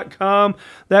thejimwood.com.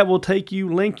 That will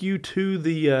link you to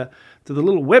the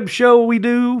little web show we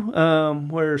do,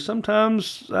 where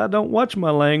sometimes I don't watch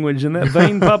my language and that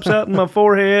vein pops out in my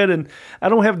forehead, and I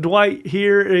don't have Dwight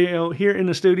here in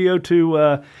the studio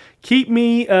to keep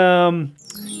me in.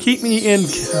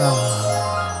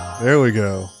 There we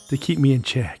go. To keep me in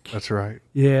check. That's right.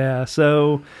 Yeah.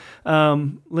 So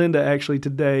Linda actually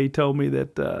today told me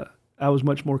that I was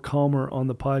much more calmer on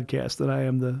the podcast than I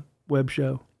am the web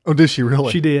show. Oh, did she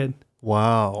really? She did.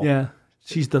 Wow. Yeah.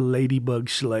 She's the ladybug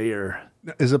slayer.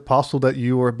 Is it possible that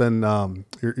you have been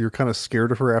you're kind of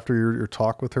scared of her after your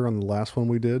talk with her on the last one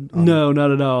we did? No,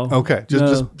 not at all. Okay,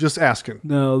 just asking.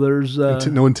 No, there's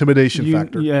no intimidation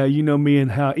factor. Yeah, you know me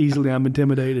and how easily I'm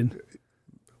intimidated.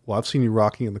 Well, I've seen you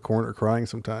rocking in the corner crying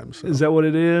sometimes. So. Is that what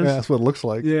it is? Yeah, that's what it looks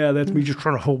like. Yeah, that's me just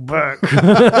trying to hold back.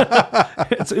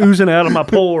 It's oozing out of my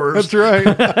pores. That's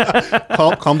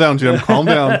right. Calm down, Jim. Calm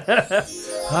down.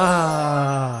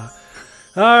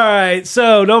 All right,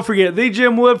 so don't forget, the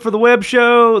Jim Wood for the web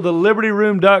show,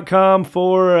 thelibertyroom.com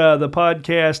for the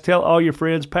podcast. Tell all your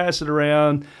friends, pass it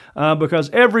around, because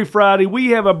every Friday we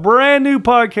have a brand new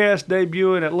podcast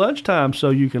debuting at lunchtime, so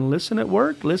you can listen at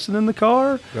work, listen in the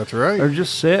car. That's right. Or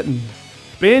just sit and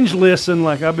binge listen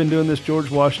like I've been doing this George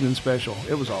Washington special.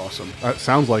 It was awesome. It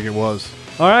sounds like it was.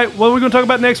 All right, what are we going to talk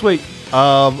about next week?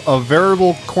 A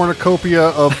veritable cornucopia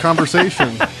of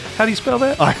conversation. How do you spell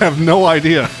that? I have no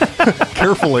idea.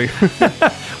 Carefully.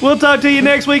 We'll talk to you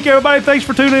next week, everybody. Thanks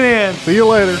for tuning in. See you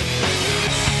later.